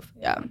and move.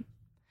 Yeah.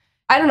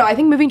 I don't know. I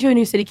think moving to a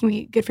new city can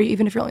be good for you,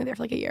 even if you're only there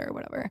for like a year or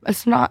whatever.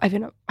 It's not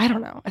even, I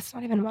don't know. It's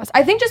not even a must.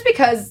 I think just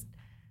because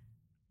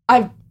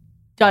I've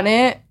done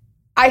it,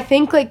 I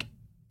think like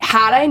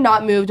had I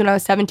not moved when I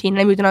was 17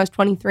 and I moved when I was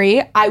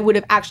 23, I would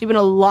have actually been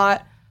a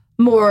lot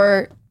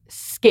more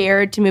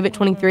scared to move at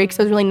 23 because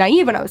I was really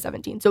naive when I was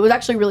 17. So it was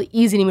actually really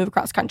easy to move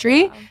across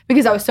country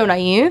because I was so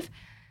naive.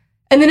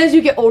 And then as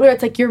you get older,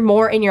 it's like you're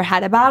more in your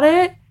head about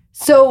it.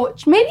 So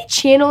maybe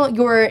channel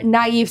your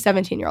naive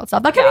 17-year-old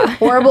self. That can be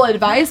horrible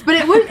advice, but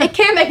it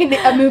can make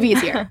a move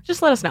easier.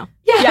 Just let us know.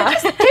 Yeah.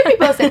 Just keep me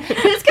posted.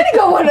 It's going to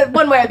go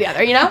one way or the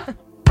other, you know?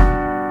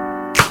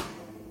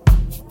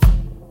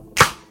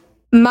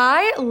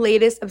 My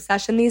latest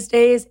obsession these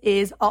days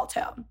is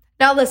Alto.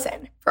 Now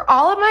listen, for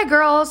all of my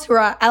girls who are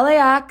at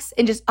LAX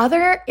and just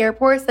other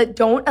airports that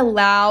don't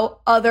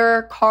allow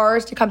other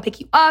cars to come pick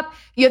you up,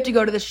 you have to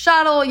go to the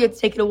shuttle, you have to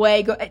take it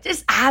away, it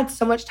just adds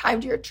so much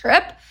time to your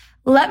trip.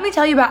 Let me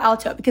tell you about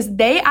Alto because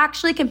they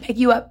actually can pick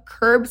you up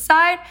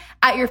curbside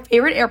at your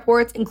favorite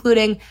airports,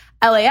 including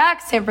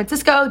LAX, San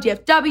Francisco,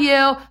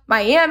 DFW,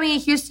 Miami,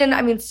 Houston,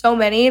 I mean, so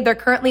many. They're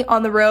currently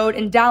on the road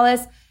in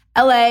Dallas,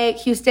 LA,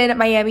 Houston,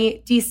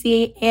 Miami,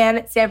 DC,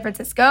 and San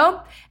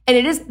Francisco. And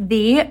it is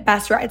the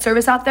best ride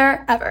service out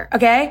there ever,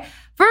 okay?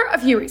 For a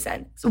few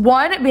reasons.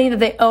 One being that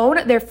they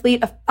own their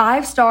fleet of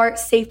 5-star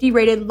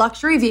safety-rated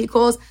luxury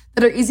vehicles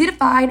that are easy to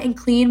find and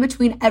clean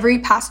between every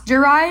passenger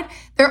ride.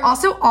 They're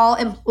also all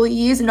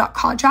employees and not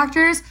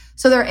contractors.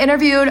 So they're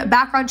interviewed,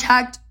 background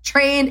checked,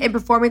 trained, and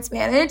performance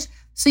managed.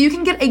 So you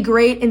can get a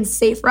great and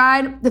safe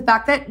ride. The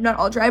fact that not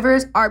all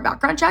drivers are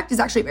background checked is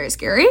actually very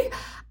scary.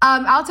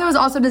 Alto is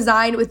also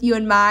designed with you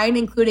in mind,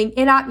 including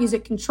in-app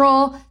music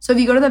control. So if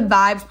you go to the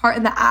vibes part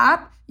in the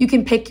app, you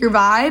can pick your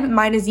vibe.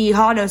 Mine is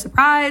Yeehaw, no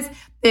surprise.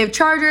 They have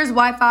chargers,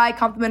 Wi-Fi,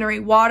 complimentary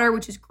water,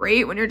 which is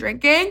great when you're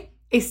drinking,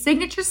 a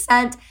signature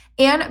scent,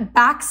 and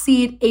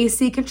backseat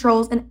AC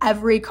controls in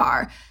every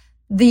car.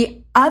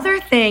 The other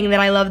thing that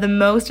I love the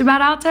most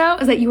about Alto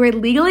is that you are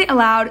legally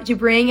allowed to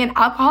bring an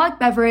alcoholic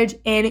beverage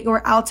in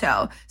your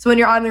Alto. So when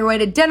you're on your way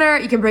to dinner,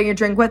 you can bring your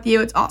drink with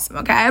you. It's awesome,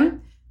 okay?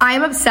 I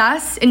am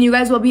obsessed, and you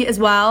guys will be as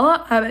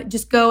well.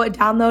 Just go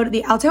download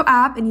the Alto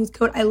app and use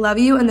code I love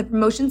you in the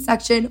promotion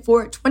section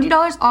for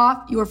 $20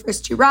 off your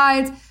first 2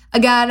 rides.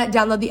 Again,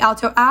 download the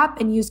Alto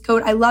app and use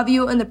code I love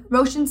you in the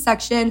promotion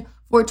section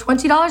for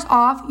 $20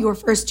 off your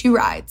first 2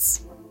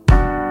 rides.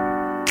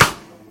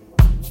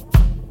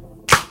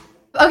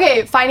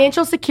 Okay,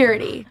 financial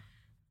security.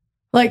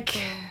 Like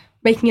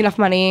making enough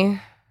money.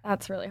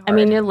 That's really hard. I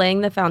mean, you're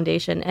laying the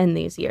foundation in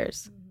these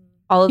years.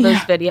 All of those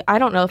videos. I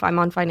don't know if I'm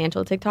on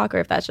financial TikTok or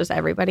if that's just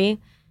everybody,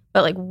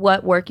 but like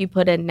what work you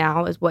put in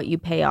now is what you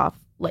pay off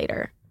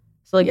later.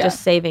 So like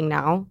just saving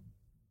now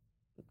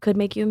could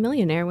make you a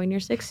millionaire when you're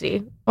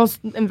 60. Well,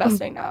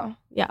 investing now.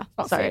 Yeah.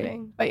 Not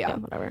saving, but yeah.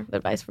 Whatever.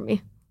 Advice from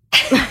me.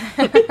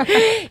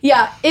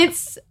 Yeah,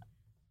 it's,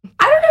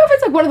 I don't know if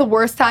it's like one of the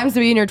worst times to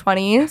be in your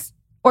 20s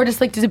or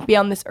just like to be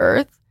on this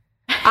earth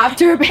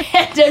after a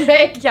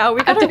pandemic. Yeah,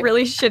 we got a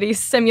really shitty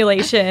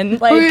simulation.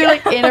 Like we're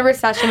like in a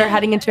recession or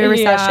heading into a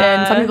recession.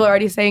 Yeah. Some people are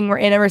already saying we're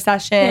in a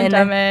recession.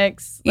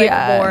 Pandemics, like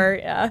war,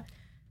 yeah.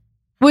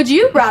 Would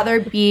you rather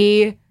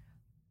be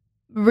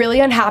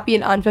really unhappy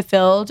and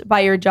unfulfilled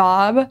by your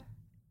job,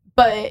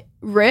 but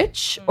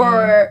rich,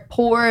 or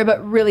poor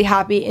but really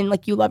happy and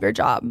like you love your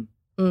job?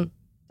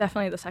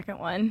 Definitely the second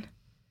one.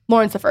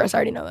 Lauren's the first. I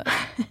already know this.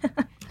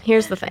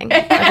 Here's the thing.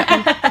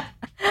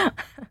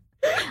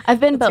 I've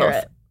been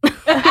both.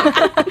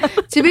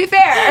 To be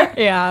fair.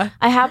 Yeah.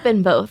 I have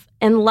been both.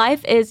 And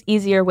life is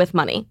easier with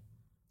money.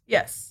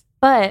 Yes.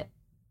 But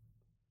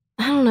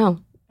I don't know.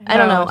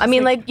 I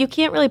mean, like you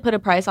can't really put a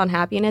price on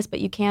happiness, but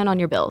you can on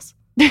your bills.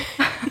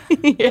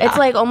 It's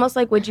like almost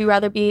like, would you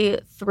rather be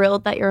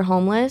thrilled that you're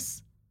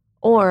homeless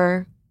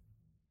or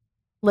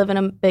live in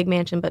a big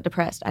mansion but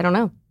depressed? I don't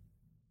know.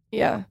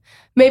 Yeah.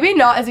 Maybe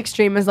not as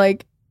extreme as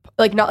like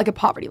not like a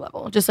poverty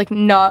level. Just like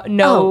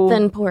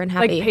then poor and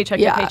happy. Like paycheck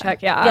to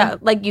paycheck, yeah. Yeah,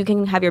 like you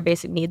can have your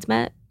basic needs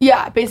met.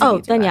 Yeah, basic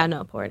needs then met. yeah,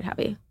 no, poor and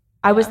happy.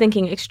 I was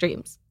thinking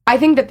extremes. I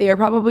think that they are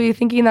probably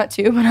thinking that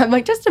too, but I'm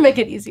like, just to make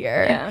it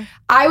easier,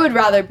 I would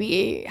rather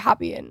be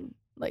happy and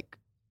like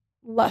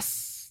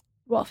less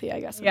wealthy, I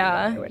guess.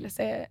 Yeah. Would be a way to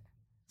say it.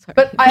 Sorry.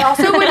 But I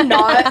also would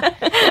not.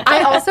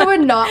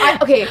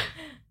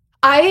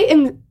 I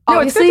am obviously. No,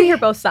 it's good to hear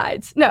both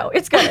sides. No,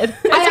 it's good.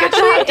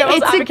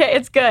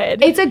 It's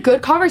good. It's a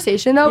good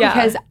conversation though,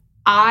 because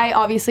I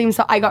obviously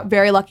I got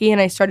very lucky and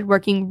I started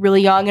working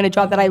really young in a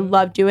job that I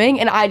love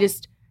doing, and I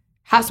just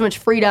have so much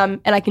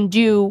freedom and I can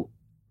do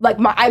like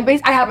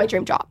I have my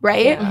dream job,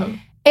 right? Yeah.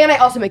 And I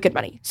also make good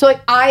money. So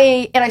like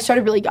I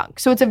started really young.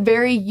 So it's a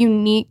very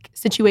unique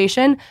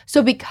situation.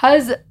 So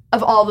because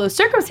of all those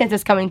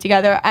circumstances coming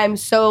together, I'm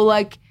so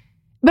like,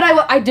 but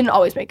I didn't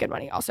always make good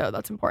money also.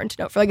 That's important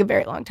to note for like a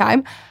very long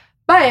time.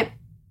 But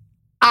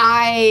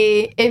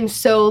I am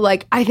so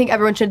like, I think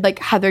everyone should like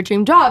have their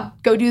dream job,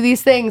 go do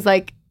these things,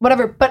 like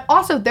whatever. But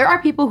also there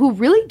are people who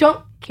really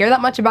don't care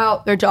that much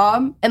about their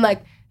job and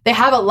like they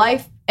have a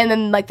life and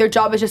then like their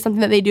job is just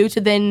something that they do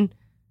to then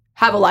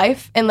have a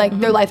life and like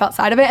their life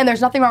outside of it. And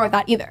there's nothing wrong with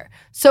that either.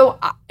 So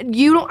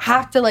you don't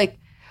have to like,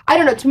 I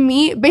don't know, to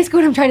me, basically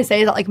what I'm trying to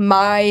say is that like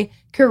my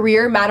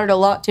career mattered a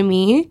lot to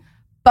me,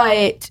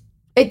 but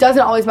it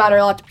doesn't always matter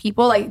a lot to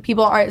people. Like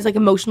people aren't as like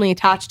emotionally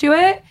attached to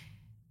it.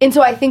 And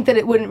so I think that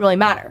it wouldn't really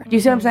matter. Do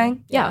you see what I'm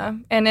saying? Yeah.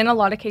 And in a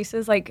lot of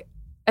cases, like,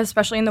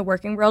 especially in the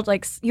working world,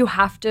 like you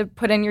have to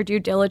put in your due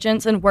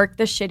diligence and work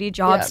the shitty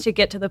jobs to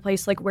get to the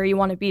place like where you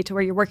want to be, to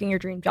where you're working your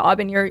dream job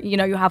and you're, you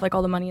know, you have like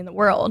all the money in the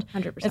world.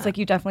 100%. It's like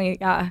you definitely,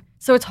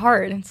 So it's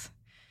hard. It's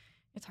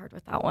hard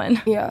with that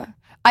one. Yeah.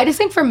 I just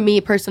think for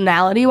me,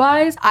 personality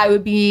wise, I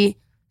would be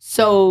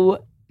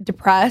so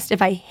depressed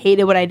if I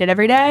hated what I did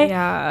every day.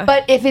 Yeah.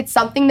 But if it's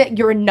something that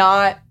you're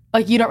not,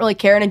 like you don't really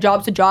care and a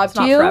job's a job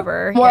to you,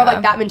 forever. More of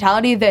like that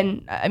mentality,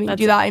 then I mean,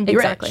 do that and be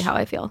exactly rich. How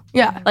I feel.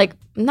 Yeah. Like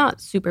I'm not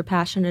super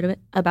passionate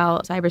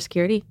about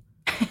cybersecurity.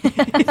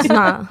 It's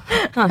not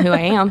who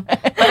I am,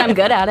 but I'm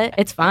good at it.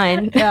 It's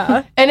fine.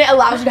 Yeah. And it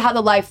allows you to have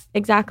the life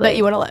exactly that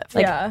you want to live.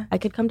 Like I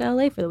could come to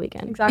LA for the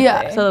weekend. Exactly.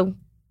 Yeah. So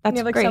that's you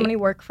have like great. so many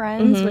work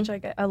friends, which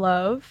I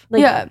love.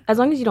 Like, as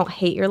long as you don't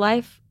hate your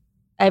life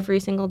every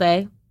single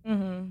day,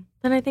 then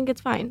I think it's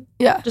fine.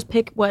 Yeah. Just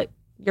pick what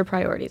your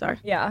priorities are.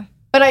 Yeah.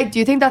 But I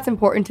do think that's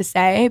important to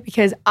say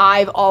because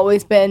I've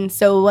always been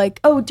so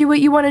like, oh, do what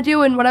you want to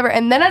do and whatever.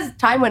 And then as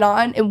time went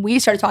on and we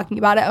started talking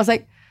about it, I was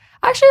like,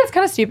 Actually, that's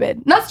kind of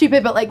stupid. Not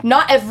stupid, but like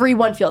not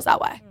everyone feels that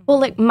way. Well,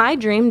 like my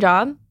dream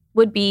job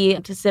would be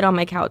to sit on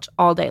my couch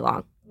all day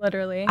long.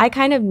 Literally. I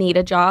kind of need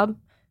a job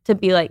to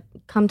be like,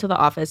 come to the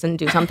office and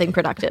do something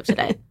productive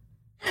today.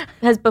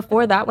 Because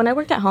before that, when I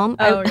worked at home,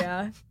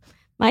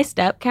 my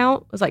step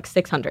count was like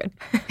 600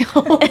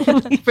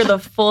 for the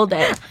full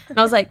day. And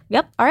I was like,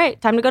 yep, all right,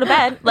 time to go to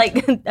bed.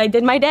 Like, I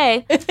did my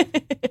day.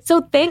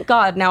 So thank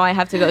God now I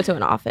have to go to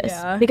an office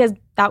because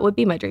that would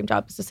be my dream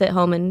job, is to sit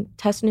home and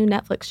test new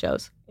Netflix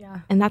shows. Yeah.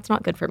 And that's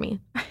not good for me.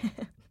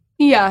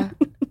 Yeah.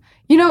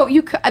 You know,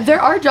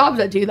 there are jobs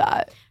that do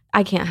that.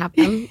 I can't have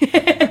them.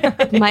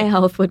 My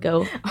health would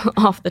go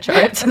off the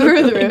charts.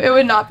 Through the roof. It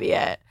would not be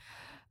it.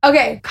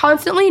 Okay,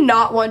 constantly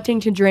not wanting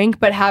to drink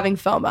but having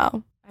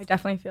FOMO. I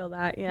definitely feel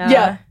that,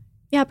 yeah.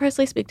 Yeah,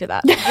 Presley, speak to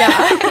that. Yeah.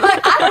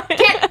 I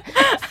can't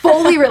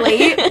fully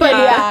relate, but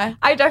yeah.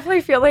 I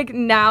definitely feel like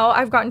now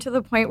I've gotten to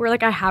the point where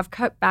like I have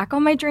cut back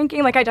on my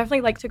drinking. Like I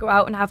definitely like to go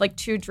out and have like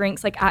 2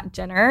 drinks like at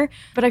dinner,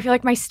 but I feel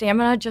like my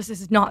stamina just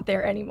is not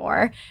there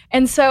anymore.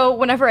 And so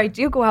whenever I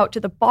do go out to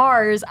the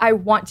bars, I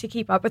want to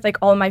keep up with like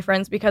all of my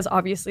friends, because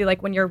obviously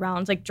like when you're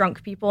around like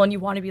drunk people and you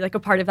want to be like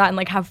a part of that and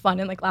like have fun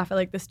and like laugh at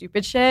like the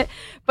stupid shit.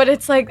 But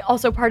it's like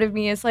also part of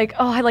me is like,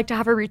 oh, I like to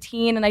have a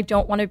routine and I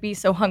don't want to be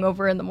so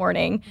hungover in the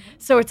morning.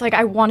 So it's like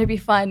I want to be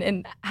fun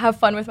and have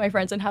fun with my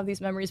friends and have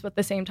these memories, but at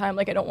the same time,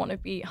 like I don't want to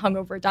be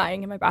hungover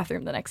dying in my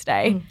bathroom the next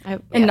day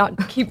and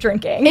not keep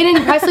drinking. And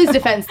in Presley's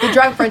defense, the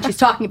drunk friends she's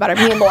talking about are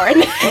me and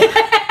Lauren.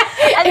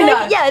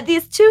 And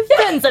these 2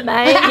 friends of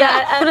mine.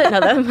 I wouldn't know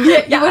them.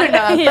 You wouldn't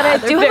know. But I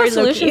do have a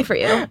solution for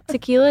you.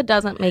 Tequila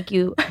doesn't make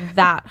you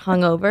that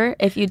hungover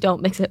if you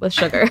don't mix it with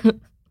sugar.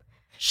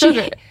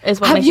 Sugar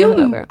is what makes you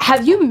hungover.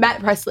 Have you met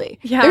Presley?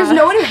 Yeah. There's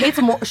no one who hates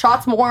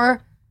shots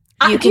more.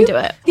 You can do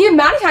it. The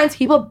amount of times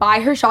people buy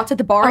her shots at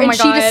the bar and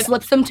she just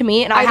slips them to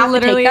me and I have to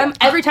take them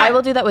every time. I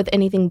will do that with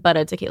anything but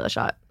a tequila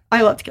shot.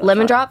 I love tequila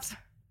Lemon shots.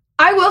 drops.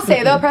 I will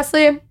say though,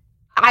 Presley,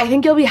 I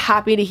think you'll be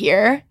happy to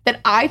hear that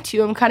I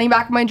too am cutting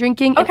back my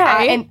drinking.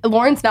 Okay. And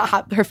Lauren's not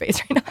happy her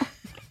face right now.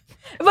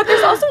 But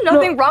there's also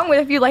nothing wrong with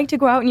if you like to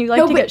go out and you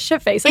like to get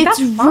shit-faced. Like, it's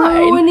that's fine.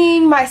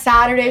 ruining my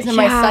Saturdays and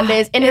my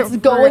Sundays, and it's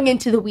going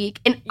into the week.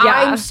 And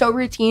I'm so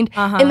routined.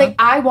 And like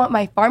I want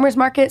my farmer's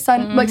market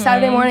like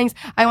Saturday mornings.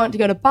 I want to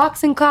go to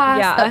boxing class.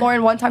 That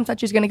Lauren one time said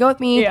she's going to go with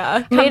me.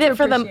 Yeah. Made it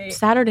for the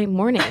Saturday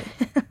morning.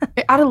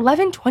 At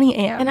 11:20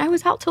 a.m. And I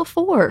was out till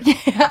 4.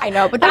 I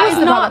know, but I that was is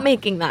the not problem.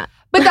 making that.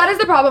 But that is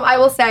the problem. I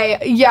will say,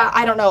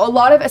 I don't know. A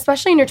lot of,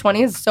 especially in your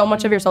 20s, so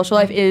much of your social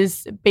life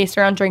is based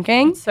around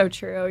drinking. So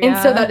true, And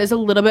so that is a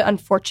little bit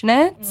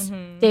unfortunate.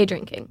 Day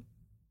drinking.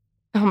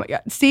 Oh my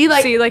God. See,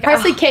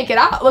 Presley can't get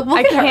out. Look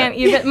I can't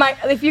even,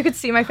 if you could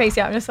see my face,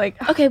 I'm just like.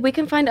 Okay, we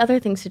can find other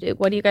things to do.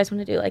 What do you guys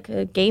want to do? Like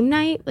a game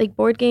night? Like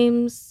board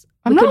games?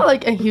 I'm not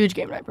like a huge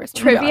game night person.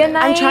 Trivia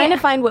night? I'm trying to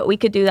find what we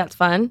could do that's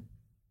fun.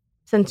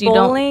 Since you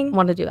don't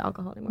want to do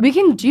alcohol anymore. We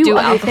can do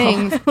other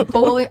things.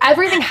 Bowling.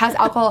 Everything has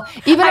alcohol.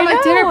 Even at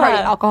like dinner party,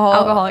 alcohol.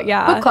 Alcohol,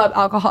 yeah. Book club,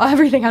 alcohol.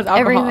 Everything has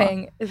alcohol.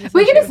 Everything.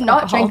 We can just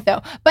not drink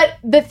though. But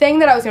the thing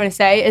that I was going to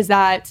say is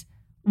that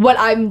what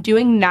I'm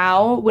doing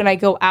now when I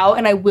go out,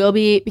 and I will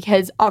be,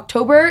 because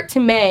October to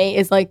May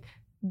is like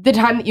the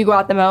time that you go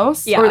out the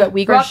most, or that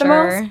we go out the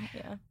most.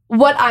 Yeah.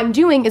 What I'm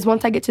doing is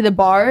once I get to the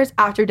bars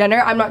after dinner,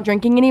 I'm not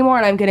drinking anymore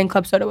and I'm getting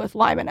club soda with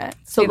lime in it.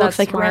 So it looks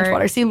like orange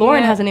water. See,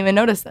 Lauren hasn't even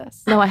noticed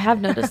this. No, I have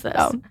noticed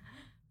this.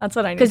 That's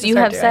what I need to start doing. Because you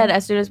have said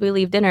as soon as we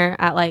leave dinner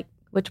at like,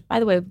 which by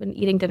the way, we've been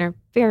eating dinner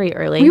very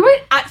early. We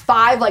went at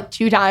 5 like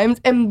 2 times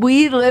and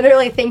we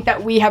literally think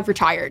that we have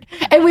retired.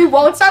 And we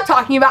won't stop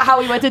talking about how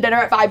we went to dinner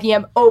at 5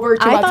 p.m. over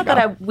 2 months ago. I thought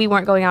that we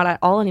weren't going out at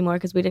all anymore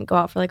because we didn't go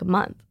out for like a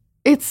month.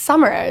 It's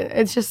summer.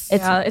 It's just,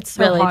 it's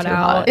so really hot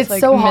out. It's like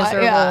so hot,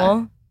 miserable.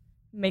 Yeah.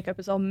 Makeup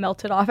is all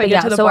melted off. I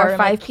get to the bar. So our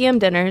 5 p.m.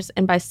 dinners,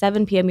 and by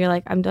 7 p.m. you're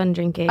like, I'm done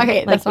drinking.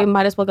 Okay, like we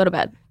might as well go to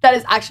bed. That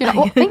is actually not.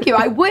 Well, thank you.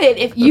 I would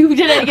if you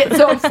didn't get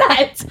so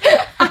upset.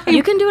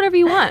 You can do whatever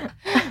you want.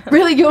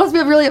 Really, you must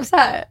be really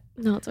upset.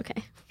 No, it's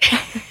okay.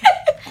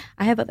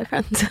 I have other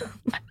friends.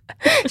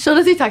 She'll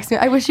just text me.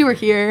 I wish you were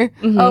here.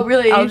 Mm-hmm. Oh,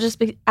 really? I'll just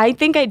be. I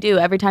think I do.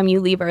 Every time you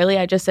leave early,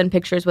 I just send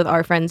pictures with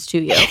our friends to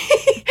you.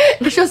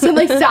 She'll send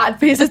like sad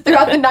faces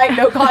throughout the night,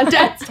 no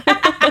context.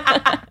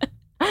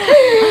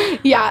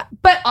 Yeah,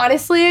 but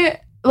honestly,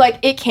 like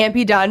it can't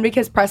be done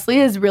because Presley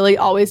has really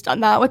always done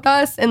that with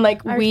us, and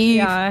like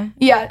and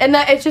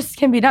that it just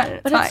can be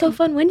done. But it's so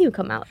fun when you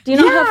come out. Do you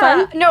not have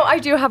fun? No, I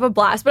do have a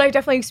blast, but I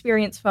definitely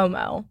experience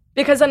FOMO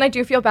because then I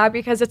do feel bad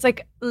because it's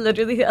like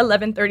literally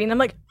 11:30, and I'm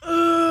like,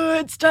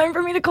 it's time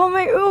for me to call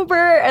my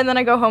Uber, and then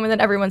I go home, and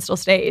then everyone still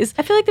stays.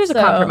 I feel like there's a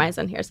compromise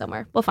in here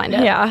somewhere. We'll find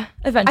it. Yeah,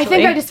 eventually. I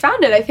think I just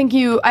found it. I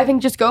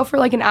think just go for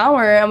like an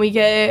hour, and we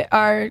get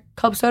our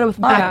club soda with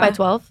lime. Back by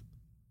 12.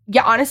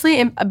 Yeah,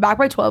 honestly, back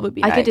by 12 would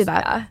be nice. I could do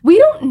that. Yeah. We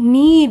don't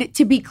need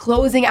to be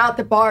closing out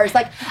the bars.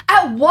 Like,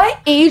 at what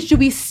age do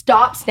we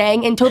stop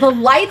staying until the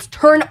lights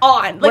turn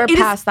on? Like, we're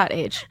past that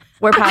age.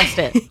 We're past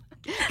it.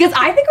 Because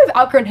I think we've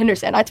outgrown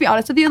Henderson. I have to be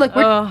honest with you. Like,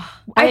 I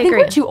think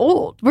we're too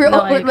old. We're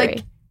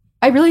like,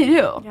 I really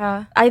do.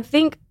 Yeah. I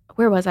think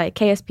where was I?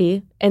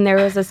 KSP. And there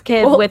was this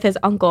kid with his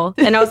uncle.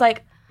 And I was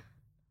like,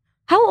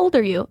 how old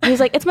are you? And he's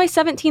like, it's my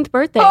 17th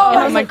birthday. And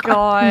I was like,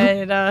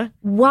 God.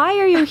 why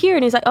are you here?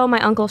 And he's like, oh, my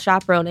uncle's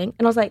chaperoning.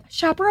 And I was like,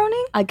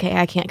 Chaperoning? okay,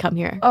 I can't come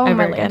here Oh,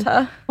 ever Marlanta.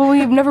 again. Well,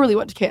 we've never really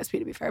went to KSP,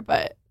 to be fair,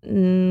 but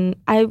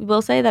I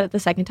will say that the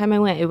second time I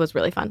went, it was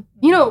really fun.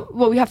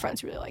 we have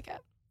friends who really like it.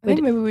 I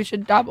think maybe we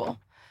should dabble.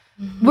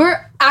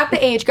 We're at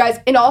the age, guys,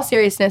 in all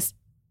seriousness,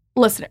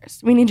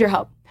 listeners, we need your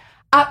help.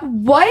 At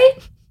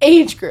what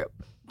age group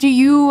do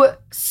you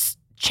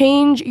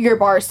change your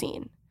bar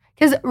scene?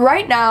 Because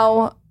right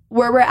now,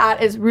 where we're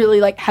at is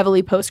really like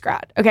heavily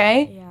post-grad,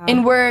 okay? Yeah.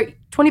 And we're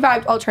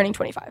 25, all turning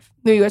 25.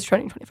 No, you guys are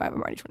turning 25, I'm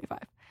already 25.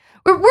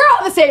 We're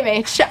all the same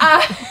age.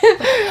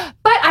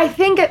 But I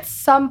think at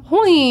some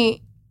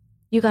point,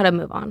 You got to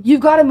move on.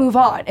 you've got to move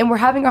on. And we're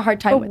having a hard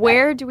time But with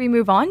where do we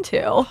move on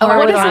to? that.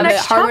 What is the Arms,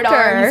 next Harvard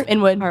chapter? Arms,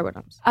 Inwood. Hardwood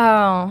Arms.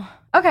 Oh,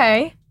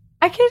 okay.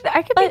 I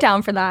could be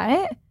down for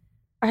that.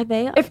 Are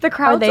they? If the Are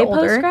crowd's they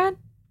older. post-grad?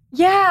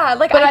 Yeah,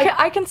 like But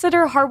I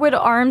consider Harwood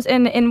Arms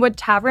and Inwood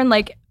Tavern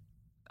like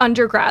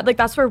undergrad. Like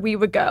that's where we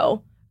would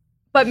go.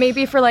 But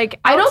maybe for like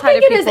I don't outside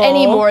think of it is people,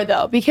 anymore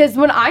though, because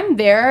when I'm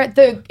there,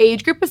 the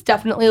age group is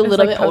definitely a it's,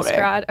 little like, bit older.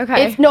 post-grad.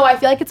 Okay. I feel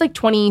like it's like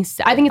 20.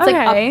 I think it's like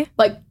Okay. up,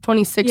 like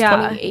 26, Yeah.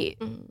 28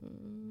 I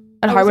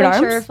at Harvard wasn't Arms.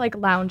 sure if like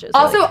lounges.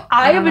 are, Also, like,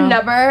 I have don't know.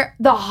 never,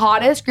 the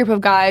hottest group of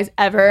guys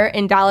ever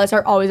in Dallas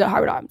are always at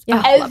Harvard Arms. Yeah.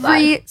 love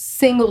Every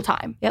single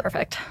time.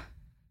 Perfect.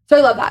 So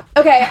I love that.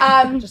 Okay,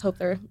 I just hope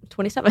they're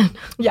 27.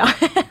 Yeah.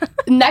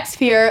 next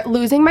fear,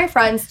 losing my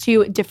friends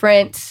to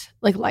different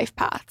like life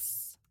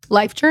paths,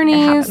 life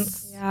journeys.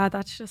 happens. Yeah,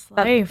 that's just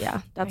That- life.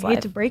 yeah, that's I hate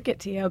life. to break it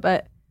to you,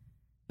 but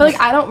But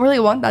like, I don't really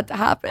want that to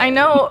happen. I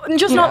know,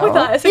 just You not with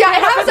know? us. Yeah,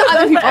 it happens to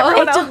other people.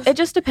 Everyone It else. It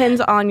just depends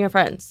on your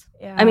friends.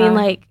 Yeah. I mean,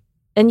 like,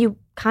 and you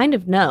kind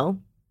of know.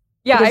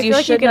 yeah, Because I you feel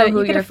like should you know get a, who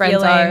you get your a friends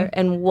feeling. are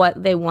and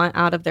what they want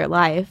out of their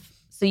life.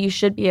 So you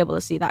should be able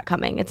to see that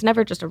coming. It's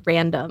never just a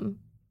random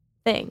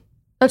thing.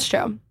 That's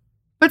true.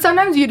 But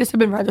sometimes you just have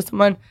been friends with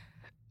someone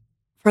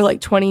for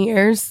like 20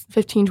 years,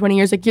 15, 20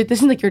 years. Like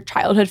this is like your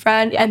childhood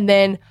friend. And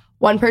then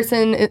one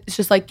person is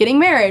just like getting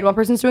married. One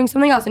person's doing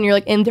something else and you're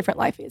like in different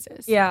life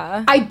phases.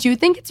 Yeah. I do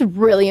think it's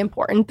really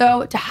important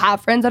though to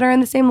have friends that are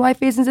in the same life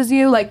phases as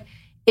you. Like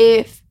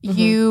if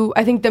you,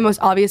 I think the most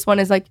obvious one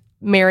is like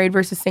married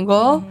versus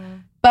single.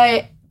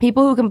 But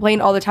people who complain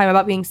all the time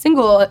about being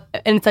single,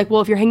 and it's like, well,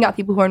 if you're hanging out with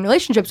people who are in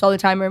relationships all the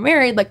time or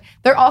married, like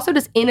they're also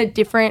just in a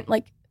different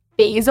like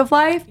phase of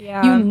life.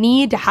 Yeah. You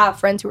need to have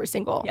friends who are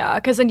single. Yeah,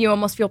 because then you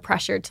almost feel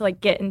pressured to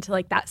like get into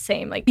like that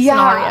same like Yeah.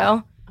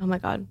 scenario. Oh my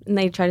God. And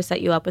they try to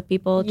set you up with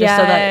people just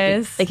so that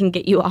Yes. they can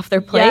get you off their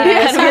plate.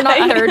 Yes, Yeah. you're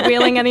not third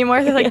wheeling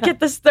anymore. They're like, get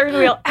this third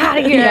wheel out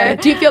of here. Yeah.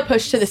 Do you feel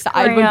pushed to the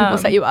side when people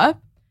set you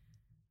up?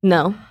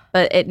 No,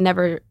 but it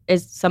never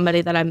is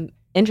somebody that I'm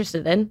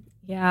interested in.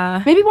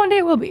 Yeah. Maybe one day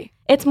it will be.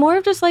 It's more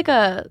of just like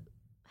a,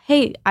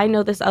 hey, I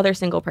know this other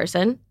single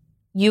person.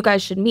 You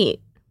guys should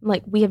meet.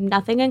 Like, we have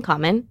nothing in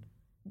common.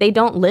 They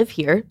don't live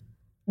here.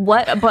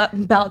 What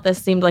about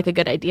this seemed like a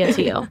good idea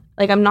to you?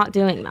 Like, I'm not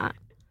doing that.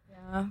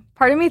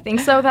 Part of me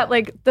thinks though that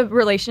like the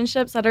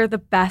relationships that are the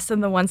best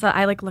and the ones that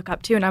I like look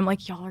up to and I'm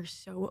like, y'all are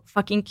so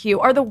fucking cute,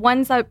 are the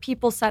ones that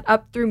people set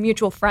up through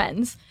mutual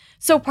friends.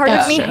 So part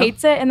That's of me true.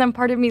 hates it and then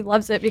part of me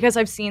loves it because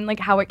I've seen like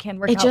how it can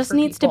work It out just for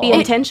needs to be people.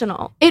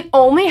 intentional. It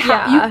only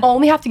Yeah. you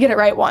only have to get it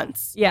right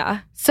once.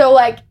 Yeah. So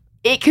like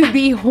it could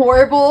be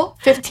horrible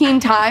 15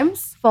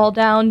 times. Fall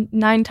down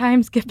 9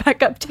 times, get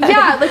back up 10.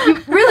 Yeah, like you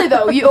really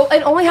though,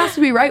 it only has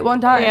to be right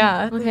one time.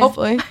 Yeah.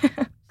 Hopefully.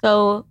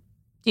 So,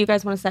 do you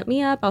guys want to set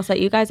me up? I'll set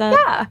you guys up.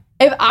 Yeah.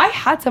 If I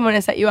had someone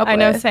to set you up I with.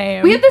 know,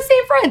 same. We have the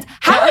same friends.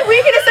 How are we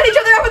going to set each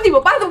other up with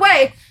people? By the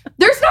way,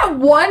 there's not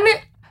one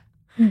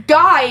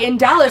guy in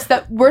Dallas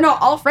that we're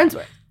not all friends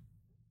with.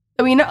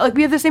 That we know, like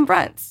we have the same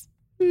friends.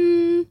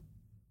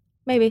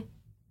 Maybe.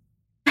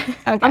 Okay.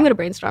 I'm going to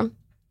brainstorm.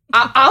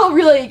 I'll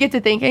really get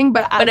to thinking,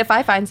 but But if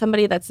I find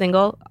somebody that's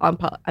single, I'm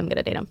going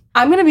to date them.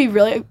 I'm going to be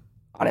really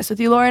honest with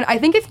you, Lauren. I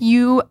think if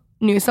you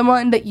knew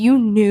someone that you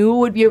knew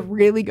would be a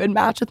really good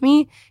match with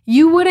me,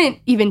 you wouldn't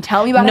even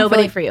tell me about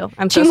Nobody it for you.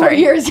 I'm so 2 more sorry.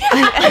 years.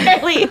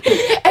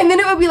 And then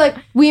it would be like,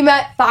 we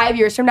met 5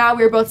 years from now.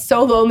 We were both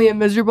so lonely and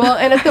miserable.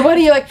 And at the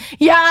wedding, you're like,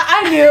 yeah,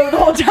 I knew the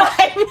whole time.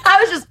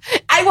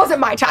 I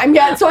wasn't my time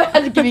yet. So I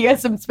had to give you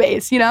guys some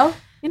space, you know?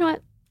 You know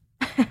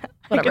what?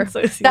 Whatever.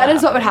 That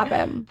is what would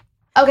happen.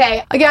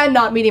 Okay, again,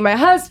 not meeting my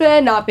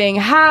husband, not being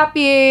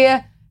happy.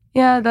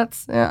 Yeah,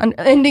 that's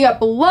ending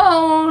up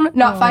alone,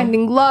 not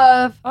finding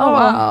love. Oh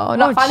wow,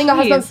 not finding a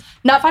husband.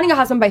 Not finding a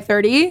husband by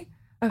 30.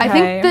 I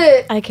think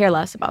that I care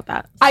less about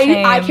that.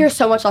 I care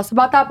so much less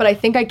about that, but I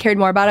think I cared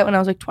more about it when I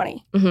was like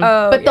 20. Oh,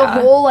 But the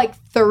whole like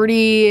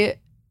 30,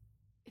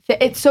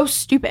 it's so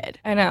stupid.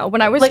 I know.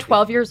 When I was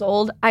 12 years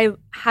old, I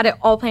had it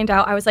all planned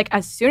out. I was like,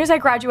 as soon as I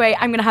graduate,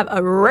 I'm going to have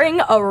a ring,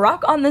 a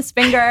rock on this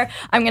finger.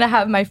 I'm going to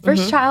have my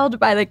first child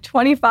by like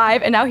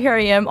 25. And now here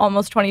I am,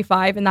 almost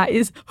 25. And that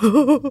is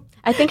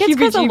I think it's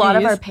because a lot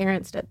of heebie-jeebies. our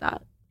parents did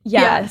that.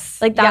 Yes.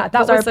 Like that, that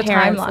was our the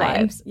parents' timeline.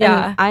 lives.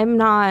 Yeah.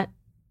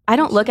 And I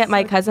don't look at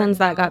my cousins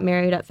that got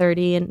married at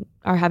 30 and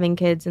are having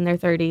kids in their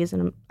 30s,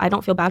 and I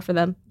don't feel bad for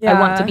them. I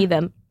want to be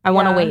them. I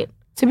want to wait.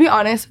 To be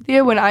honest with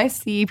you, when I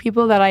see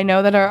people that I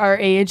know that are our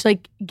age,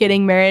 like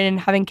getting married and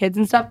having kids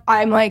and stuff,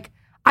 I'm like,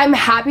 I'm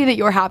happy that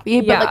you're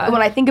happy. But like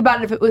when I think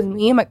about it, if it was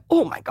me, I'm like,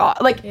 oh my God.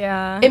 Like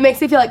it makes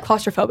me feel like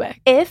claustrophobic.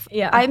 If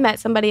I met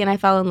somebody and I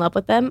fell in love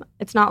with them,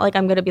 it's not like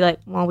I'm going to be like,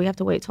 well, we have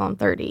to wait till I'm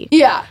 30.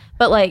 Yeah.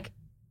 But like,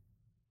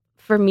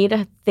 for me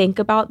to think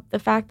about the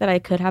fact that I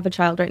could have a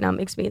child right now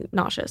makes me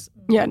nauseous.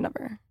 Yeah,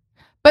 never.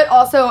 But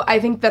also, I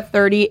think that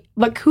 30,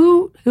 like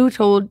who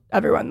told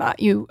everyone that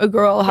a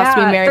girl has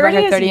to be married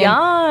by her 30?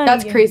 Young.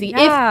 That's crazy.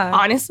 If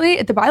honestly,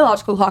 if the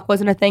biological clock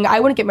wasn't a thing, I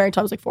wouldn't get married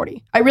till I was like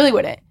 40. I really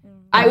wouldn't.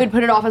 I would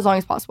put it off as long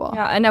as possible.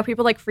 Yeah, and now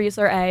people like freeze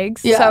their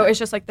eggs. Yeah. So it's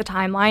just like the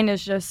timeline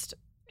is just,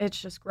 it's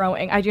just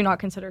growing. I do not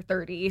consider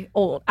 30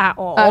 old at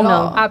all.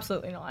 No,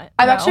 absolutely not.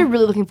 I'm actually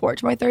really looking forward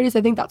to my 30s.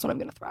 I think that's when I'm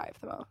going to thrive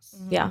the most.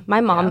 Yeah, my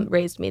mom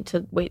raised me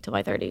to wait till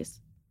my 30s.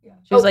 Yeah.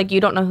 She was like,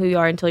 you don't know who you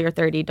are until you're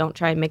 30. Don't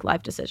try and make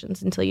life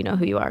decisions until you know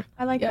who you are.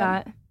 I like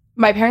that.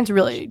 My parents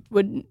really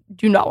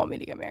do not want me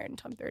to get married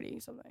until I'm 30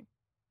 something.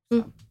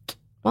 So.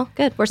 Well,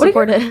 good. We're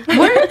supportive.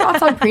 What are your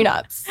thoughts on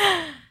prenups?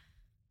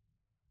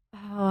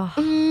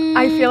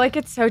 I feel like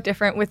it's so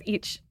different with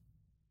each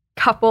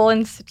couple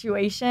and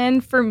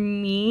situation. For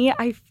me,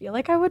 I feel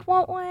like I would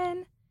want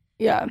one.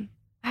 Yeah.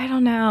 I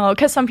don't know.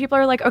 Because some people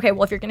are like, okay,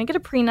 well, if you're going to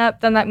get a prenup,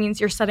 then that means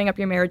you're setting up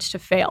your marriage to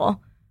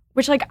fail.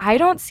 Which, like, I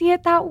don't see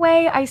it that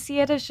way. I see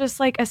it as just,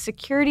 like, a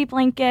security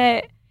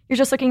blanket. You're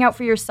just looking out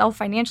for yourself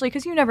financially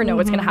because you never know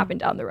what's going to happen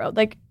down the road.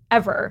 Like,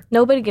 ever.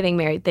 Nobody getting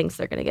married thinks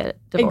they're going to get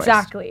divorced.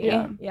 Exactly.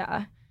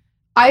 Yeah.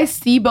 I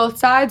see both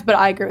sides, but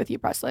I agree with you,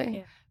 Presley.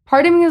 Yeah.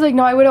 Part of me is like,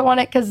 no, I wouldn't want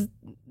it because,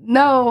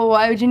 no,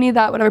 why would you need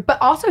that, whatever. But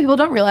also people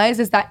don't realize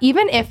is that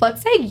even if,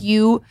 let's say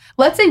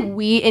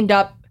we end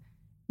up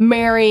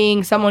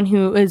marrying someone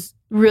who is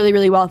really,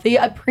 really wealthy,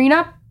 a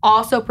prenup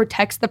also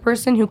protects the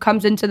person who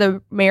comes into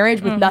the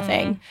marriage with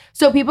nothing.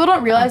 So people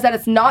don't realize that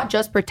it's not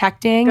just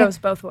protecting. It goes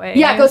both ways.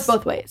 Yeah, it goes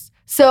both ways.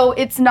 So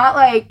it's not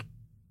like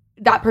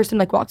that person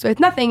like walks away with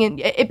nothing, and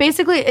it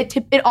basically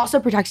it also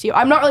protects you.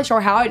 I'm not really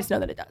sure how. I just know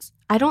that it does.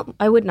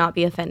 I would not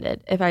be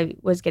offended if I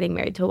was getting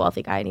married to a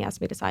wealthy guy and he asked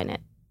me to sign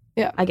it.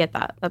 Yeah, I get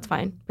that. That's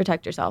fine.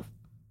 Protect yourself.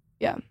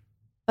 Yeah,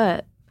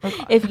 but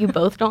if you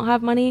both don't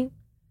have money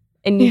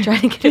and you try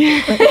to get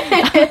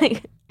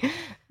it,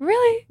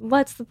 really,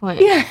 what's the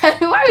point? Yeah,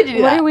 why would you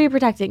do that? What are we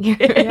protecting here?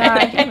 Yeah,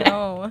 I don't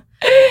know.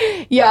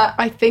 Yeah,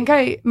 I think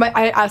I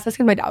asked this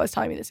because my dad was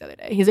telling me this the other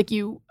day. He's like,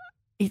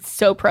 he's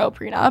so pro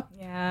prenup.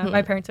 Yeah,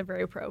 my parents are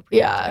very pro prenup.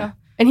 Yeah, too.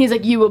 And he's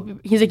like, you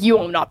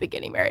will not be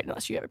getting married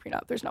unless you have a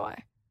prenup. There's no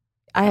way.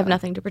 I have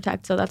nothing to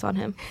protect, so that's on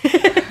him.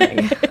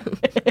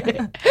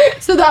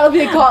 So that'll be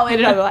a call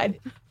later down the line.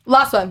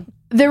 Last one.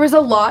 There was a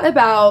lot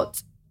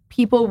about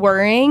people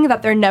worrying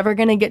that they're never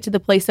going to get to the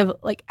place of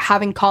like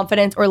having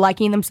confidence or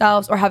liking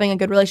themselves or having a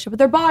good relationship with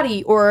their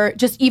body or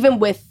just even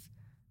with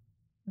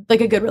like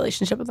a good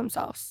relationship with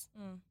themselves.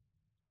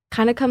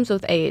 Kind of comes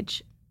with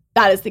age.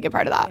 That is the good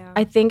part of that. Yeah.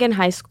 I think in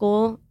high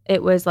school,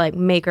 it was like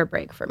make or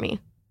break for me.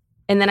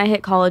 And then I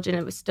hit college and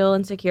it was still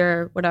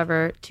insecure,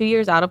 whatever. 2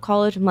 years out of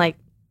college, I'm like,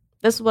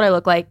 this is what I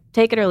look like.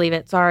 Take it or leave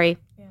it. Sorry.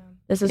 Yeah.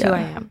 This is who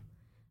I am.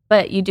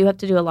 But you do have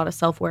to do a lot of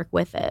self-work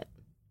with it.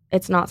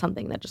 It's not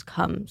something that just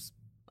comes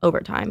over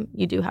time.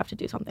 You do have to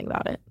do something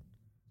about it.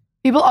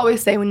 People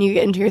always say when you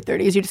get into your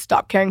 30s, you just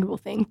stop caring what people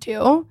think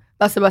too.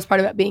 That's the best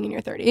part about being in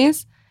your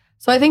 30s.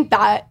 So I think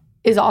that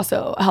is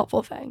also a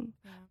helpful thing.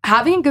 Yeah.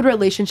 Having a good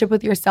relationship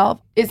with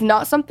yourself is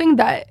not something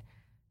that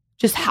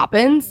just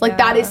happens. Like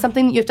that is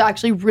something that you have to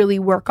actually really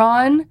work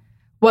on,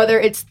 whether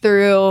it's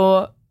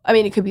through, I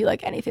mean, it could be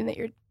like anything that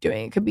you're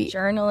doing. It could be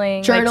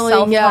journaling, like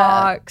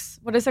self-talks.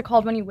 What is it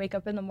called when you wake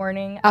up in the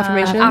morning?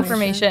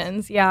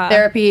 Affirmations, yeah.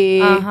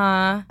 Therapy.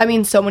 I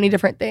mean, so many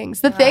different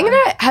things. The thing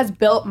that has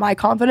built my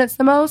confidence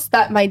the most,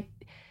 that my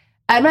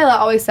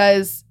always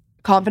says,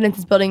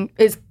 confidence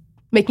is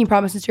making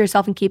promises to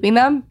yourself and keeping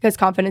them, because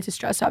confidence is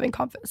trust. Having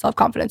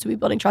self-confidence would be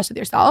building trust with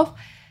yourself.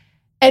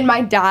 And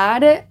my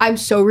dad, I'm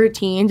so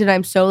routined and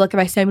I'm so like, if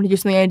I say I'm going to do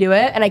something, I do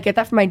it. And I get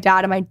that from my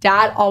dad. And my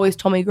dad always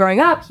told me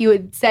growing up, he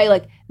would say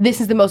like, this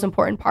is the most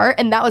important part.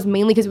 And that was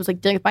mainly because it was like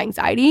dealing with my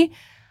anxiety.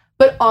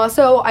 But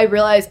also I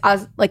realized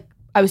as like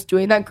I was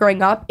doing that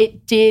growing up,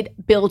 it did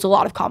build a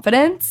lot of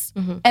confidence.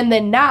 Mm-hmm. And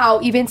then now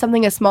even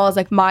something as small as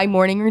like my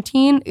morning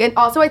routine. And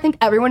also I think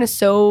everyone is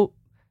so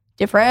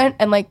different,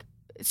 and like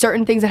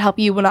certain things that help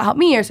you will not help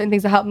me, or certain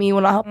things that help me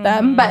will not help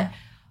them. But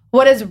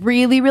what has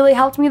really, really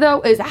helped me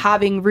though is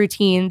having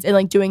routines and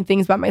like doing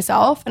things by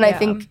myself. And I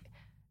think,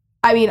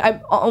 I mean, I'm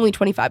only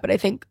 25, but I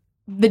think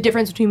the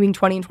difference between being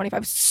 20 and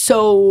 25 is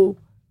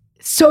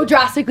so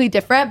drastically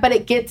different, but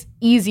it gets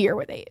easier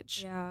with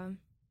age. Yeah.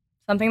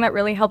 something that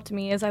really helped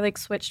me is I like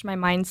switched my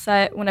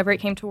mindset whenever it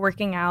came to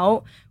working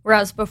out.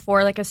 Whereas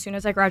before, like as soon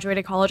as I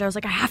graduated college, I was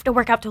like, I have to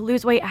work out to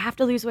lose weight. I have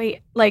to lose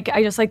weight. Like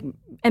I just like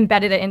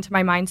embedded it into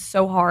my mind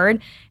so hard.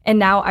 And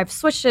now I've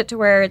switched it to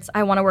where it's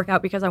I want to work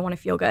out because I want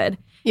to feel good.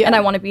 Yeah. And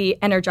I want to be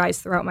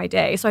energized throughout my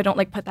day. So I don't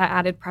like put that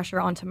added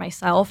pressure onto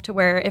myself to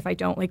where if I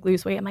don't like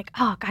lose weight, I'm like,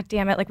 oh, God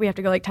damn it. Like we have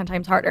to go like 10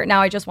 times harder. Now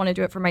I just want to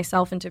do it for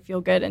myself and to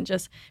feel good and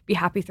just be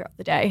happy throughout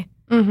the day.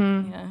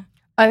 Mm-hmm. Yeah.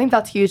 I think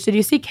that's huge. Did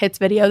you see Kit's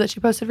video that she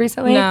posted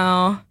recently?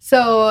 No.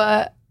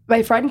 So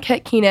my friend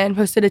Kit Keenan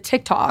posted a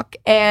TikTok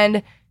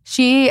and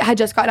she had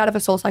just gotten out of a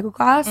SoulCycle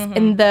class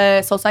and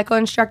the SoulCycle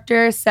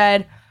instructor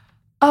said,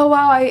 oh,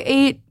 wow, I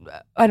ate,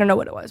 I don't know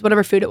what it was,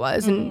 whatever food it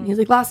was. And he's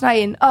like, last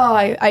night, and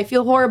I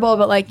feel horrible,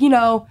 but like, you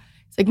know,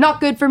 it's like not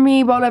good for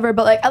me, whatever.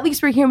 But like, at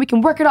least we're here and we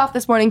can work it off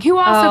this morning. Who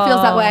also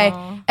feels that way?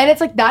 And it's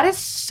like, that is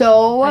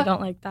so. I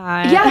don't like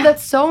that. Yeah,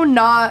 that's so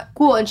not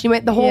cool. And she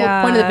made the whole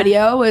point of the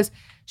video was,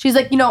 she's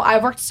like, you know,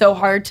 I've worked so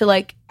hard to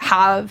like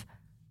have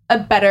a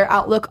better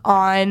outlook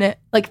on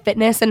like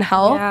fitness and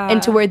health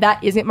and to where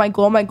that isn't my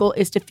goal. My goal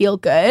is to feel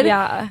good.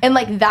 Yeah. And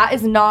like that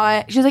is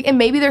not, she's like, and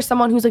maybe there's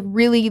someone who's like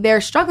really there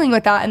struggling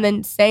with that and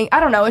then saying, I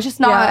don't know, it's just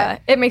not. Yeah.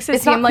 It makes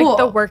it seem like cool.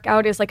 the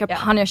workout is like a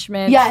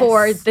punishment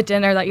for the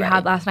dinner that you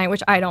had last night,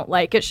 which I don't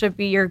like. It should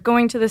be you're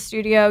going to the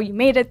studio, you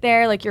made it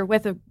there, like you're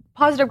with a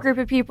positive group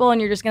of people and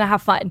you're just going to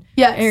have fun.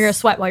 Yeah. And you're going to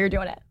sweat while you're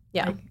doing it.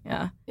 Yeah. Like,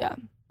 yeah.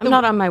 I'm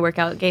not on my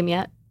workout game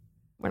yet.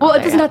 Well,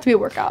 it doesn't have to be a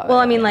workout. Well,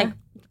 I mean, like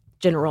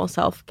general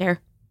self-care.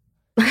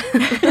 Just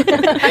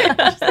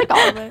like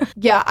all of it.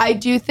 Yeah, I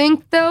do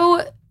think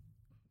though,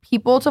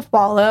 people to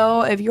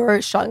follow if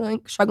you're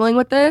struggling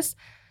with this.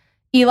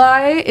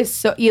 Eli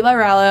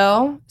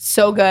Rallo,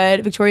 so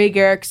good. Victoria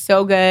Garrick,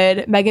 so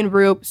good. Megan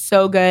Roop,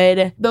 so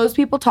good. Those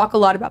people talk a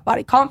lot about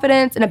body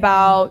confidence and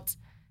about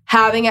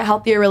having a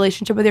healthier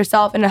relationship with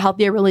yourself and a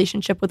healthier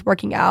relationship with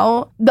working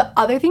out. The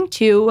other thing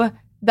too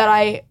that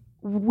I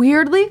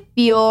weirdly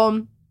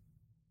feel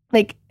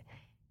like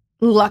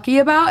lucky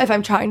about if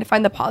I'm trying to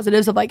find the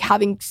positives of like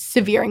having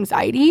severe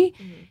anxiety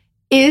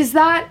is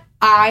that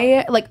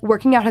I like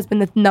working out has been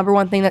the number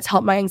one thing that's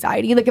helped my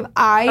anxiety. Like if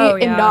I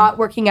am not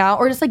working out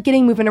or just like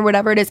getting movement or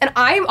whatever it is, and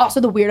I'm also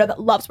the weirdo that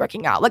loves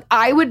working out. Like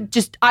I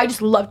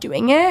just love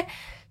doing it.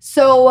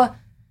 So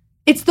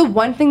it's the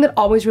one thing that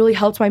always really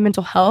helped my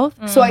mental health.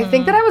 So I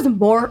think that I was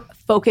more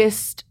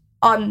focused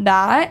on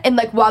that. And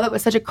like, while that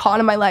was such a con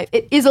in my life,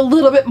 it is a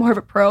little bit more of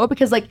a pro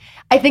because like,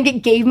 I think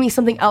it gave me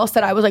something else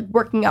that I was like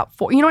working out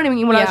for. You know what I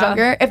mean? When I was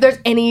younger, if there's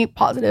any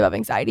positive of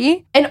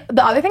anxiety. And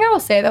the other thing I will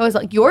say though is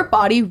like, your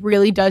body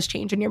really does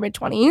change in your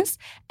mid-20s.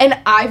 And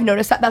I've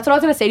noticed that. That's what I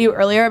was going to say to you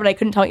earlier, but I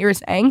couldn't tell what you were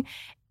saying.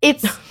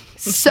 It's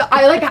so,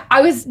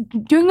 I was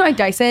doing my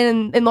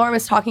Dyson and Lauren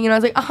was talking and I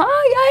was like,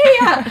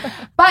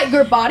 yeah. But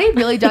your body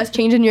really does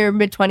change in your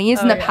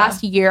mid-20s in the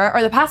past year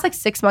or the past like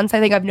 6 months. I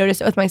think I've noticed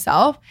it with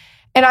myself.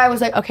 And I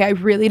was like, okay, I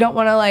really don't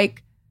want to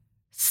like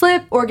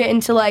slip or get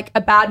into like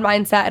a bad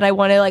mindset. And I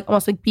want to like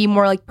almost like be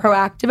more like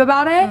proactive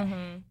about it.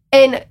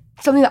 And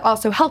something that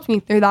also helped me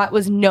through that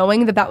was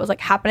knowing that that was like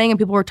happening and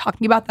people were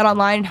talking about that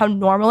online and how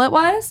normal it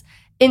was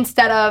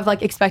instead of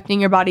like expecting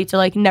your body to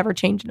like never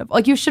change.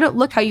 Like you shouldn't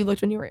look how you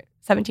looked when you were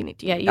 17,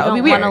 18. Yeah, you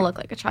don't want to look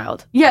like a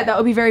child. Yeah, that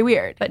would be very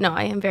weird. But no,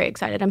 I am very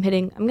excited. I'm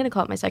going to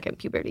call it my second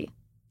puberty.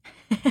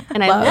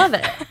 And I love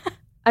it.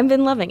 I've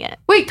been loving it.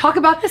 Wait, talk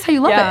about this, how you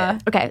love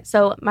it. Okay,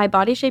 so my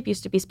body shape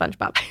used to be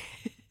SpongeBob,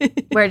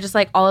 where just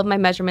like all of my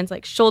measurements,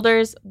 like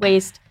shoulders,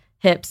 waist,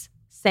 hips,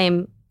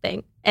 same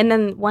thing. And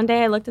then one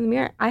day I looked in the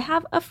mirror, I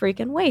have a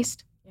freaking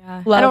waist.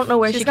 Yeah. I don't know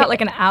where she's got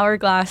like an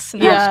hourglass.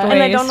 And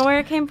I don't know where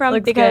it came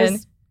from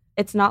because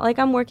it's not like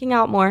I'm working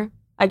out more.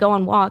 I go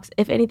on walks.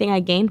 If anything, I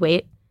gained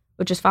weight,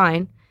 which is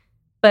fine.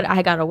 But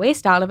I got a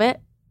waist out of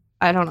it.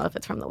 I don't know if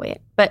it's from the weight,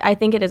 but I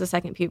think it is a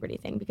second puberty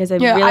thing because I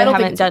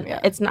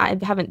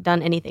haven't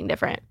done anything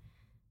different,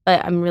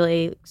 but I'm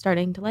really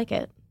starting to like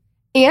it.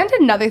 And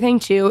another thing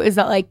too is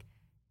that like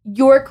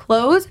your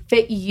clothes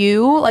fit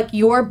you, like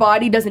your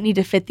body doesn't need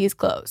to fit these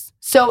clothes.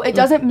 So it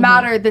doesn't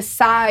matter the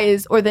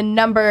size or the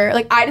number.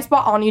 Like I just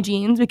bought all new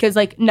jeans because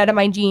like none of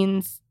my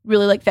jeans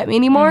really like fit me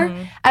anymore.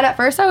 And at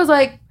first I was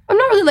like, I'm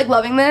not really like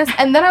loving this.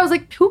 And then I was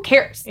like, who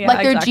cares? Yeah,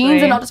 like they're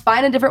jeans and I'll just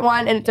find a different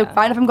one. And it's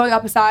fine if I'm going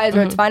up a size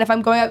or it's fine if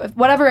I'm going up,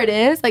 whatever it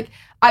is. Like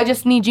I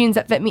just need jeans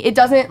that fit me. It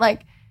doesn't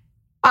like,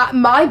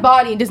 my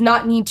body does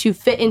not need to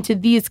fit into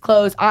these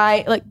clothes.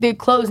 The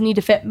clothes need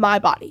to fit my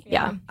body.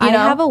 Yeah. You I know?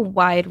 have a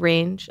wide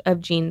range of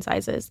jean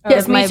sizes.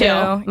 Yes, me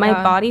too. My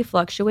body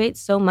fluctuates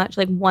so much.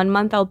 Like 1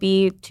 month I'll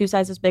be 2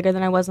 sizes bigger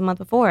than I was the month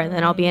before. And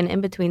then I'll be an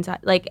in-between size.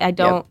 Like I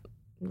don't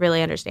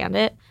really understand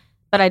it.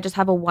 But I just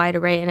have a wide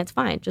array and it's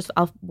fine. Just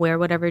I'll wear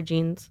whatever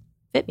jeans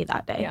fit me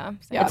that day. Yeah.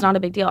 It's not a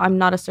big deal. I'm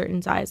not a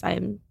certain size. I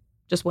am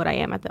just what I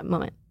am at that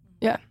moment.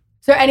 Yeah.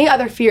 So any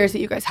other fears that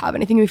you guys have?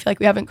 Anything we feel like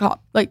we haven't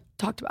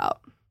talked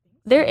about?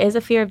 There is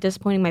a fear of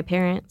disappointing my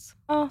parents.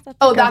 That's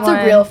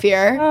a real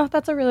fear. Oh,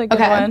 that's a really good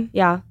one.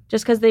 Yeah.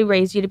 Just because they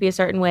raised you to be a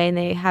certain way and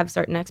they have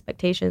certain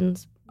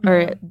expectations.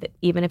 Or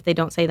even if they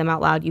don't say them out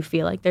loud, you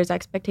feel like there's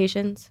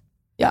expectations.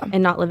 Yeah.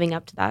 And not living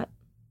up to that.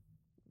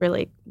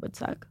 really would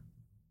suck.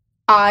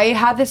 I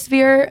had this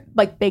fear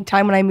like big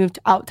time when I moved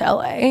out to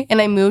LA,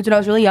 and I moved when I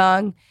was really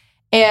young,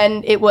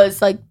 and it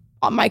was like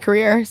on my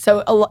career.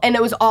 And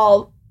it was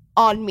all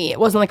on me. It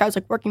wasn't like I was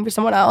like working for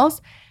someone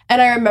else.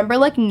 And I remember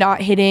like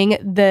not hitting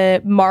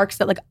the marks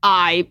that like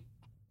I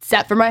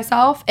set for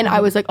myself. And I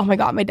was like, oh my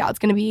God, my dad's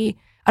gonna be,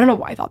 I don't know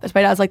why I thought this.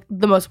 My dad's like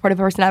the most supportive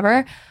person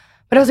ever.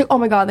 But I was like, oh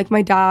my God, like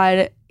my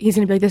dad, he's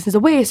gonna be like, this is a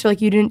waste, or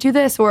like you didn't do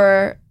this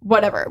or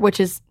whatever, which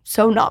is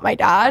so not my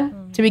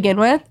dad to begin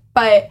with.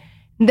 But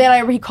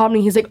then he called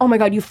me, he's like, oh my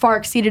God, you far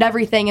exceeded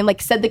everything, and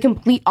like said the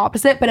complete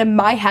opposite. But in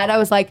my head, I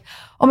was like,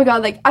 oh my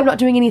God, like I'm not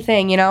doing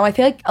anything, you know? I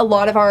feel like a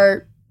lot of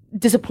our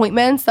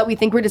disappointments that we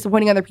think we're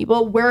disappointing other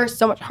people, we're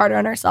so much harder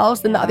on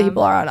ourselves than the other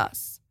people are on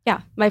us.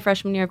 Yeah, my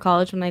freshman year of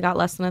college when I got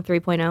less than a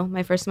 3.0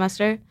 my first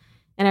semester,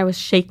 and I was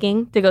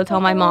shaking to go tell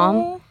my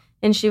mom,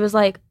 and she was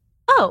like,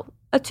 oh,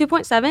 a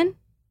 2.7?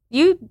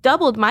 You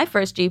doubled my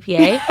first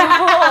GPA.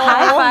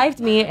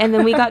 High-fived me, and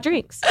then we got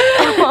drinks.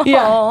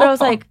 Yeah. But I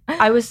was like,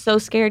 I was so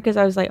scared because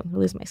I was like, I'm going to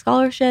lose my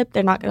scholarship.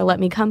 They're not going to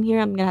let me come here.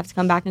 I'm going to have to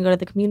come back and go to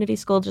the community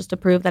school just to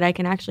prove that I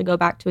can actually go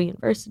back to a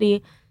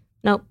university.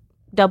 Nope.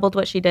 Doubled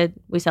what she did.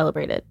 We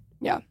celebrated.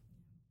 Yeah.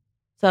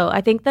 So I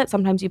think that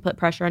sometimes you put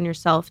pressure on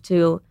yourself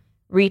to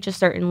reach a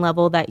certain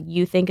level that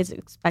you think is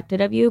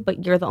expected of you,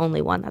 but you're the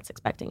only one that's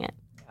expecting it.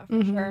 Yeah,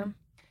 for sure.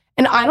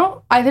 And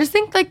I just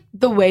think like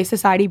the way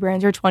society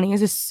brands your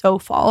 20s is so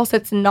false.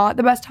 It's not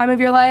the best time of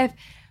your life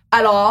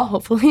at all,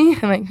 hopefully.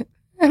 I'm like,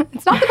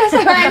 it's not the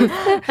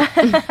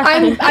best time.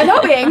 I'm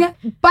hoping,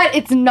 but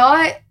it's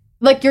not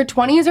like your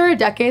 20s are a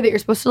decade that you're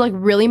supposed to like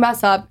really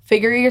mess up,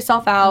 figure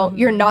yourself out.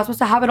 You're not supposed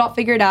to have it all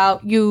figured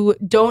out. You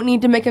don't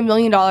need to make $1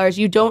 million.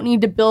 You don't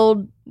need to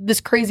build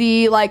this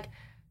crazy like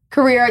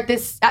career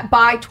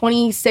by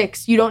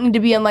 26. You don't need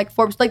to be in like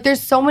Forbes. Like there's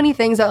so many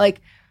things that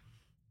like,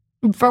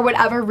 for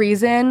whatever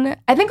reason,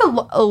 I think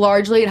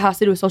largely it has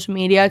to do with social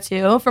media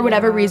too. For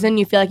whatever reason,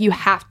 you feel like you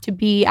have to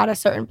be at a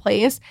certain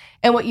place.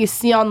 And what you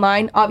see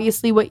online,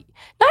 obviously not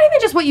even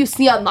just what you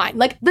see online.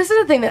 Like this is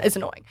the thing that is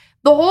annoying.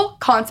 The whole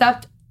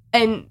concept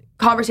and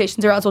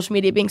conversations around social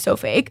media being so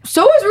fake.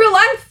 So is real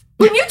life.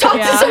 When you talk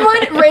to someone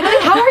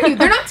randomly, how are you?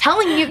 They're not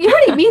telling you. You know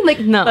what I mean? Like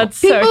no,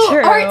 that's people so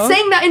true. Aren't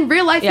saying that in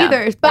real life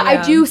either. But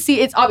I do see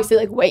it's obviously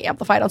like way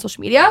amplified on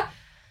social media.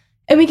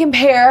 And we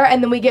compare,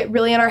 and then we get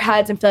really in our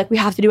heads and feel like we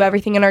have to do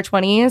everything in our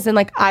 20s. And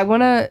like, I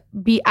want to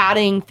be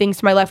adding things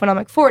to my life when I'm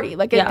like 40.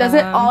 Like, it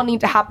doesn't all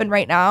need to happen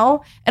right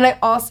now. And I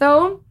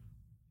also,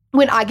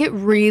 when I get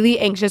really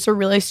anxious or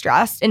really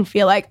stressed and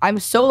feel like I'm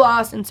so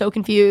lost and so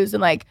confused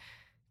and like,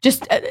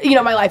 just,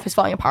 my life is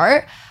falling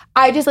apart,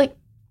 I just like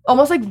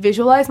almost like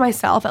visualize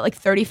myself at like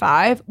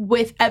 35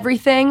 with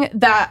everything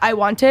that I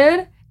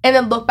wanted, and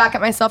then look back at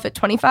myself at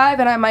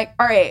 25 and I'm like,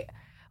 all right.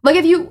 Like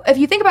if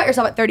you think about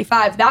yourself at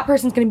 35, that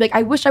person's gonna be like,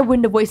 I wish I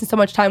wouldn't have wasted so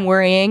much time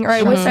worrying, or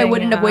I wish I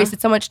wouldn't have wasted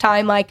so much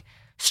time like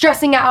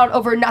stressing out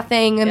over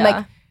nothing and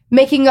like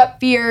making up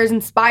fears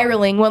and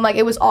spiraling when like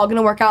it was all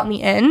gonna work out in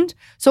the end.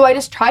 So I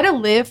just try to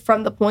live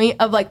from the point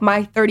of like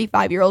my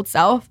 35-year-old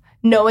self,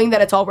 knowing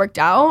that it's all worked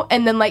out,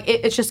 and then like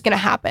it's just gonna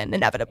happen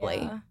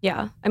inevitably.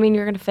 Yeah. I mean,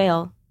 you're gonna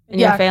fail. And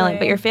you're failing,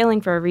 but you're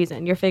failing for a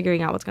reason. You're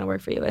figuring out what's gonna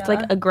work for you. It's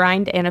like a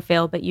grind and a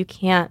fail, but you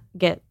can't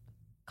get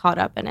caught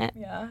up in it.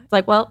 Yeah. It's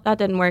like, well, that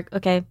didn't work.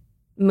 Okay,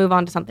 move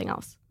on to something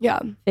else. Yeah.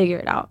 Figure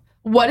it out.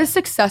 What is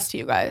success to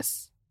you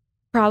guys?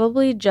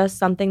 Probably just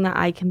something that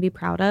I can be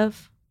proud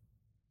of,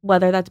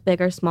 whether that's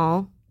big or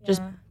small.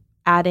 Just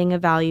adding a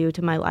value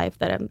to my life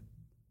that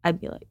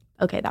I'd be like,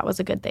 okay, that was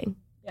a good thing.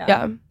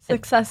 Yeah.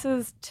 Success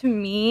is to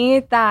me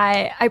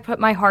that I put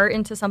my heart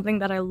into something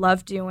that I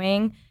love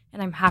doing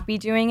and I'm happy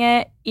doing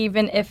it,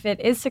 even if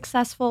it is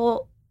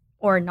successful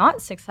or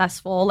not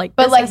successful, like,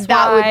 but like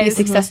that would be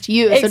success to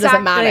you, so it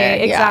doesn't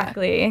matter.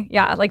 Exactly.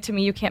 Yeah. Like to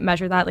me, you can't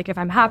measure that. Like if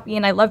I'm happy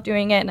and I love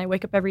doing it and I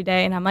wake up every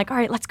day and I'm like, all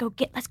right, let's go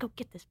get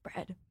this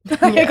bread. Let's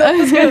go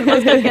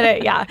get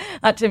it. Yeah.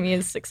 That to me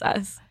is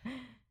success.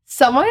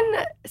 Someone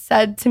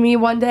said to me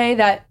one day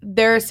that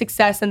their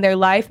success in their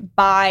life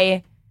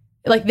by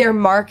like their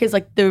mark is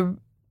like the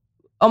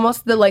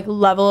almost the like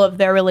level of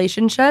their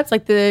relationships,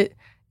 like the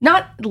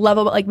not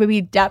level, but like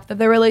maybe depth of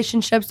their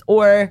relationships,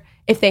 or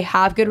if they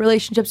have good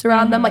relationships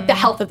around them, like the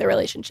health of their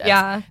relationships.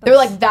 Yeah. They were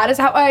like, that is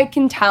how I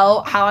can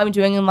tell how I'm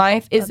doing in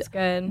life is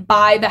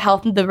by the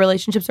health of the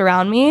relationships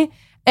around me.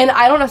 And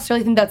I don't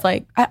necessarily think that's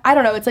like, I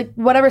don't know. It's like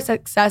whatever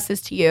success is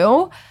to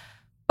you.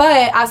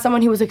 But as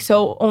someone who was like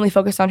so only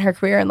focused on her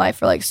career and life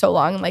for like so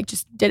long and like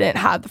just didn't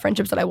have the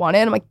friendships that I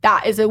wanted, I'm like,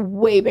 that is a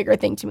way bigger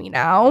thing to me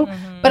now.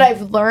 But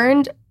I've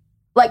learned,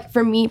 like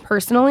for me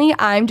personally,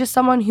 I'm just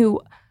someone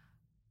who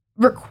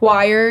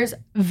requires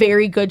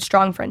very good,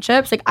 strong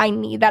friendships. Like I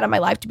need that in my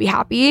life to be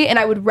happy, and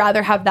I would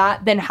rather have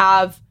that than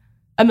have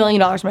 $1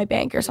 million in my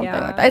bank or something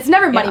like that. It's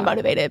never money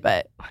motivated,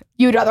 but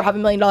you would rather have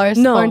 $1 million.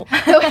 No.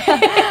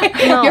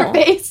 No. Your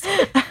face.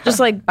 Just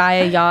like buy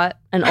a yacht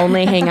and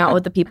only hang out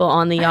with the people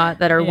on the yacht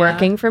that are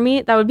working for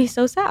me. That would be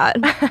so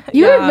sad.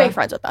 You would make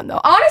friends with them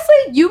though. Honestly,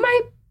 you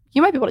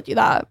You might be able to do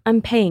that.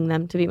 I'm paying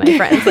them to be my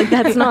friends. Like,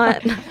 that's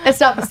not... It's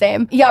not the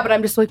same. Yeah, but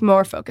I'm just like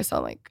more focused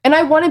on like, and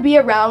I want to be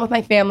around with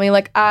my family.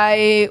 Like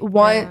I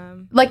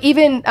want, like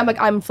even,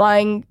 I'm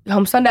flying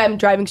home Sunday, I'm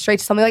driving straight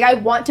to something. Like I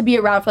want to be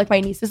around for like my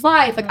niece's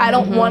life. Like I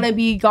don't want to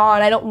be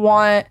gone. I don't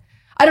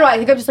know. I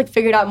think I've just like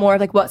figured out more of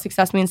like what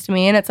success means to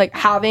me. And it's like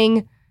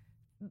having,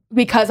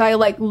 because I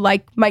like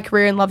my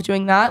career and love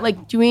doing that,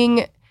 like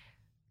doing,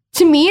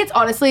 to me, it's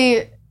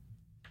honestly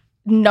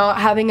not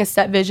having a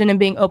set vision and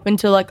being open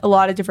to like a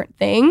lot of different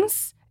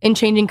things and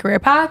changing career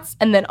paths,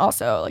 and then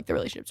also like the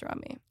relationships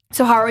around me.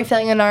 So how are we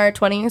feeling in our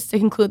 20s to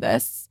conclude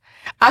this?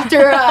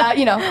 After,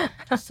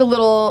 just a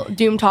little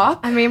doom talk.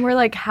 I mean, we're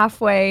like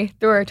halfway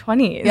through our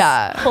 20s.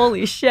 Yeah.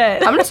 Holy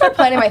shit. I'm going to start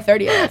planning my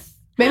 30th.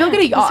 Maybe I'll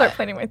get a yacht. Start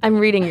planning my 30th. I'm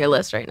reading your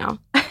list right now.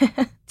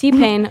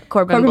 T-Pain,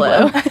 Corbin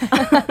Bleu.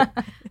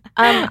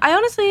 I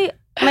honestly...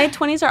 My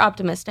 20s are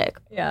optimistic.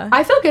 Yeah.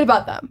 I feel good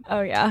about them. Oh,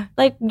 yeah.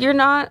 Like,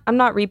 I'm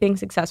not reaping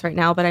success right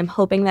now, but I'm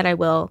hoping that I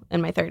will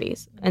in my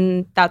 30s.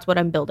 And that's what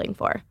I'm building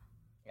for.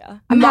 Yeah.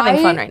 I'm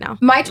having fun right now.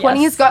 My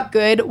 20s got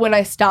good when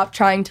I stopped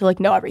trying to, like,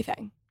 know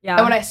everything. Yeah.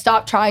 And when I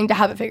stopped trying to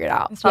have it figured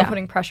out. And stop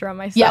putting pressure on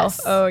myself.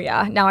 Yes. Oh,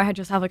 yeah. Now I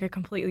just have, like, a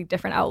completely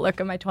different outlook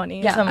of my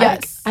 20s. Yeah. I'm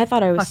like, I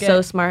thought I was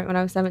so smart when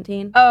I was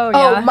 17. oh,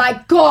 yeah. Oh,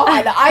 my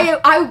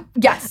God.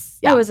 Yes.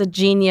 Yeah. I was a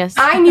genius.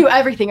 I knew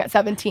everything at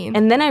 17.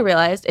 And then I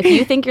realized if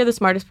you think you're the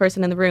smartest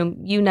person in the room,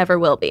 you never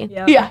will be.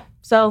 Yep. Yeah.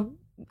 So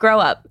grow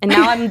up. And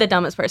now I'm the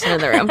dumbest person in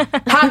the room.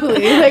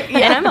 Happily. Like, yeah.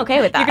 And I'm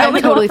okay with that. You can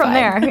only totally go up from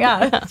fine. there.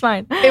 Yeah, that's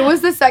fine. It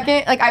was the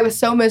second, like, I was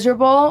so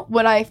miserable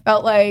when I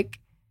felt like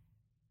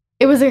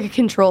it was like a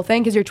control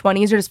thing because your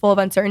 20s are just full of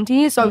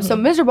uncertainty. So I was so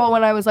miserable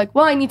when I was like,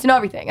 well, I need to know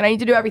everything and I need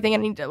to do everything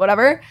and I need to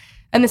whatever.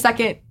 And the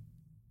second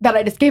that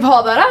I just gave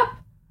all that up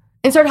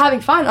and started having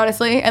fun,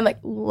 honestly, and like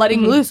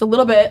letting loose a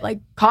little bit, like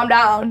calm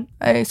down,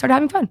 I started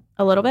having fun.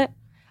 A little bit.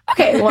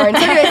 Okay, Lauren.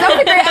 So anyways, that was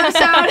a great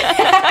episode.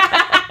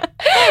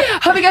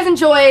 Hope you guys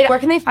enjoyed. Where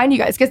can they find you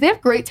guys? Because they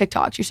have great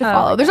TikToks. You should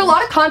follow. There's a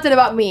lot of content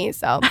about me.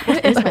 So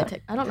What is my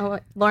TikTok? I don't know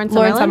what. Lauren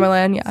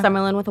Summerlin. Yeah.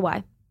 Summerlin with a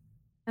Y.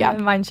 Yeah.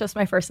 Mine's just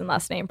my first and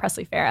last name,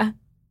 Presley Farah.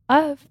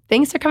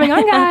 Thanks for coming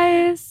on,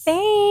 guys.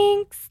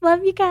 Thanks.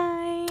 Love you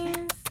guys.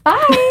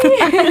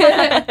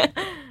 Bye.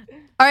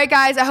 All right,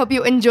 guys, I hope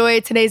you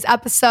enjoyed today's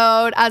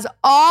episode. As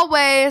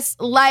always,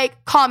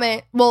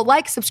 comment,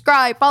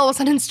 subscribe, follow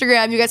us on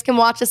Instagram. You guys can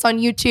watch us on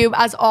YouTube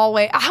as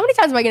always. How many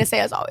times am I going to say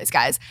as always,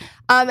 guys?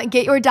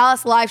 Get your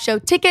Dallas live show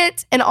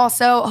ticket, and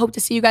also hope to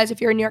see you guys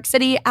if you're in New York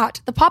City at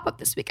the pop-up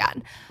this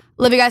weekend.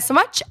 Love you guys so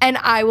much, and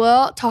I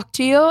will talk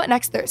to you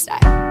next Thursday.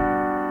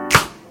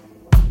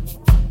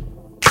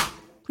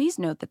 Please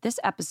note that this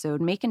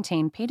episode may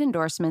contain paid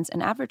endorsements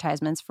and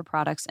advertisements for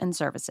products and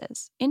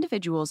services.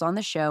 Individuals on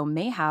the show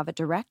may have a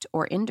direct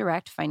or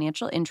indirect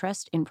financial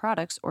interest in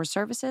products or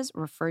services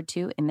referred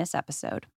to in this episode.